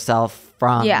 ostracize yourself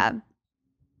from Yeah.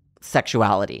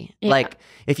 sexuality. Yeah. Like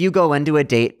if you go into a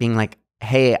date being like,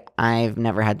 hey, I've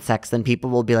never had sex, then people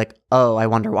will be like, oh, I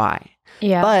wonder why.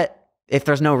 Yeah. But if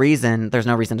there's no reason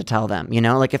to tell them, you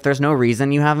know, like if there's no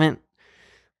reason you haven't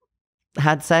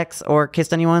had sex or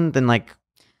kissed anyone, then like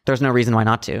there's no reason why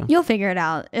not to. You'll figure it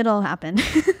out. It'll happen.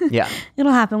 Yeah.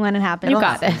 It'll happen when it happens. You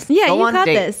got this. Yeah, Go you on got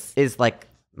date this. is like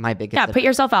my biggest. Yeah, put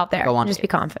yourself out there. Go on Just date. be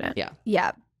confident. Yeah.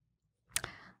 Yeah.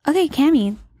 Okay,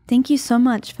 Cammie, thank you so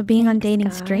much for being on Dating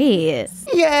Straight.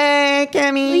 Yay,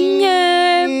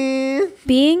 Cammie.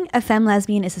 Being a femme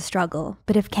lesbian is a struggle,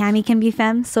 but if Cammie can be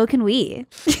femme, so can we.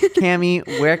 Cammie,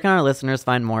 where can our listeners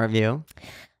find more of you?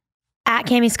 At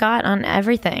Cammie Scott on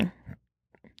everything.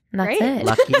 And that's Great. it.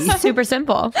 Lucky. Super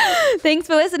simple. Thanks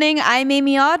for listening. I'm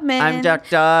Amy Oddman. I'm Duck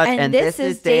Dog, and this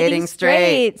is Dating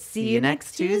Straight. See you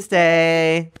next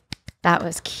Tuesday. That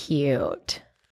was cute.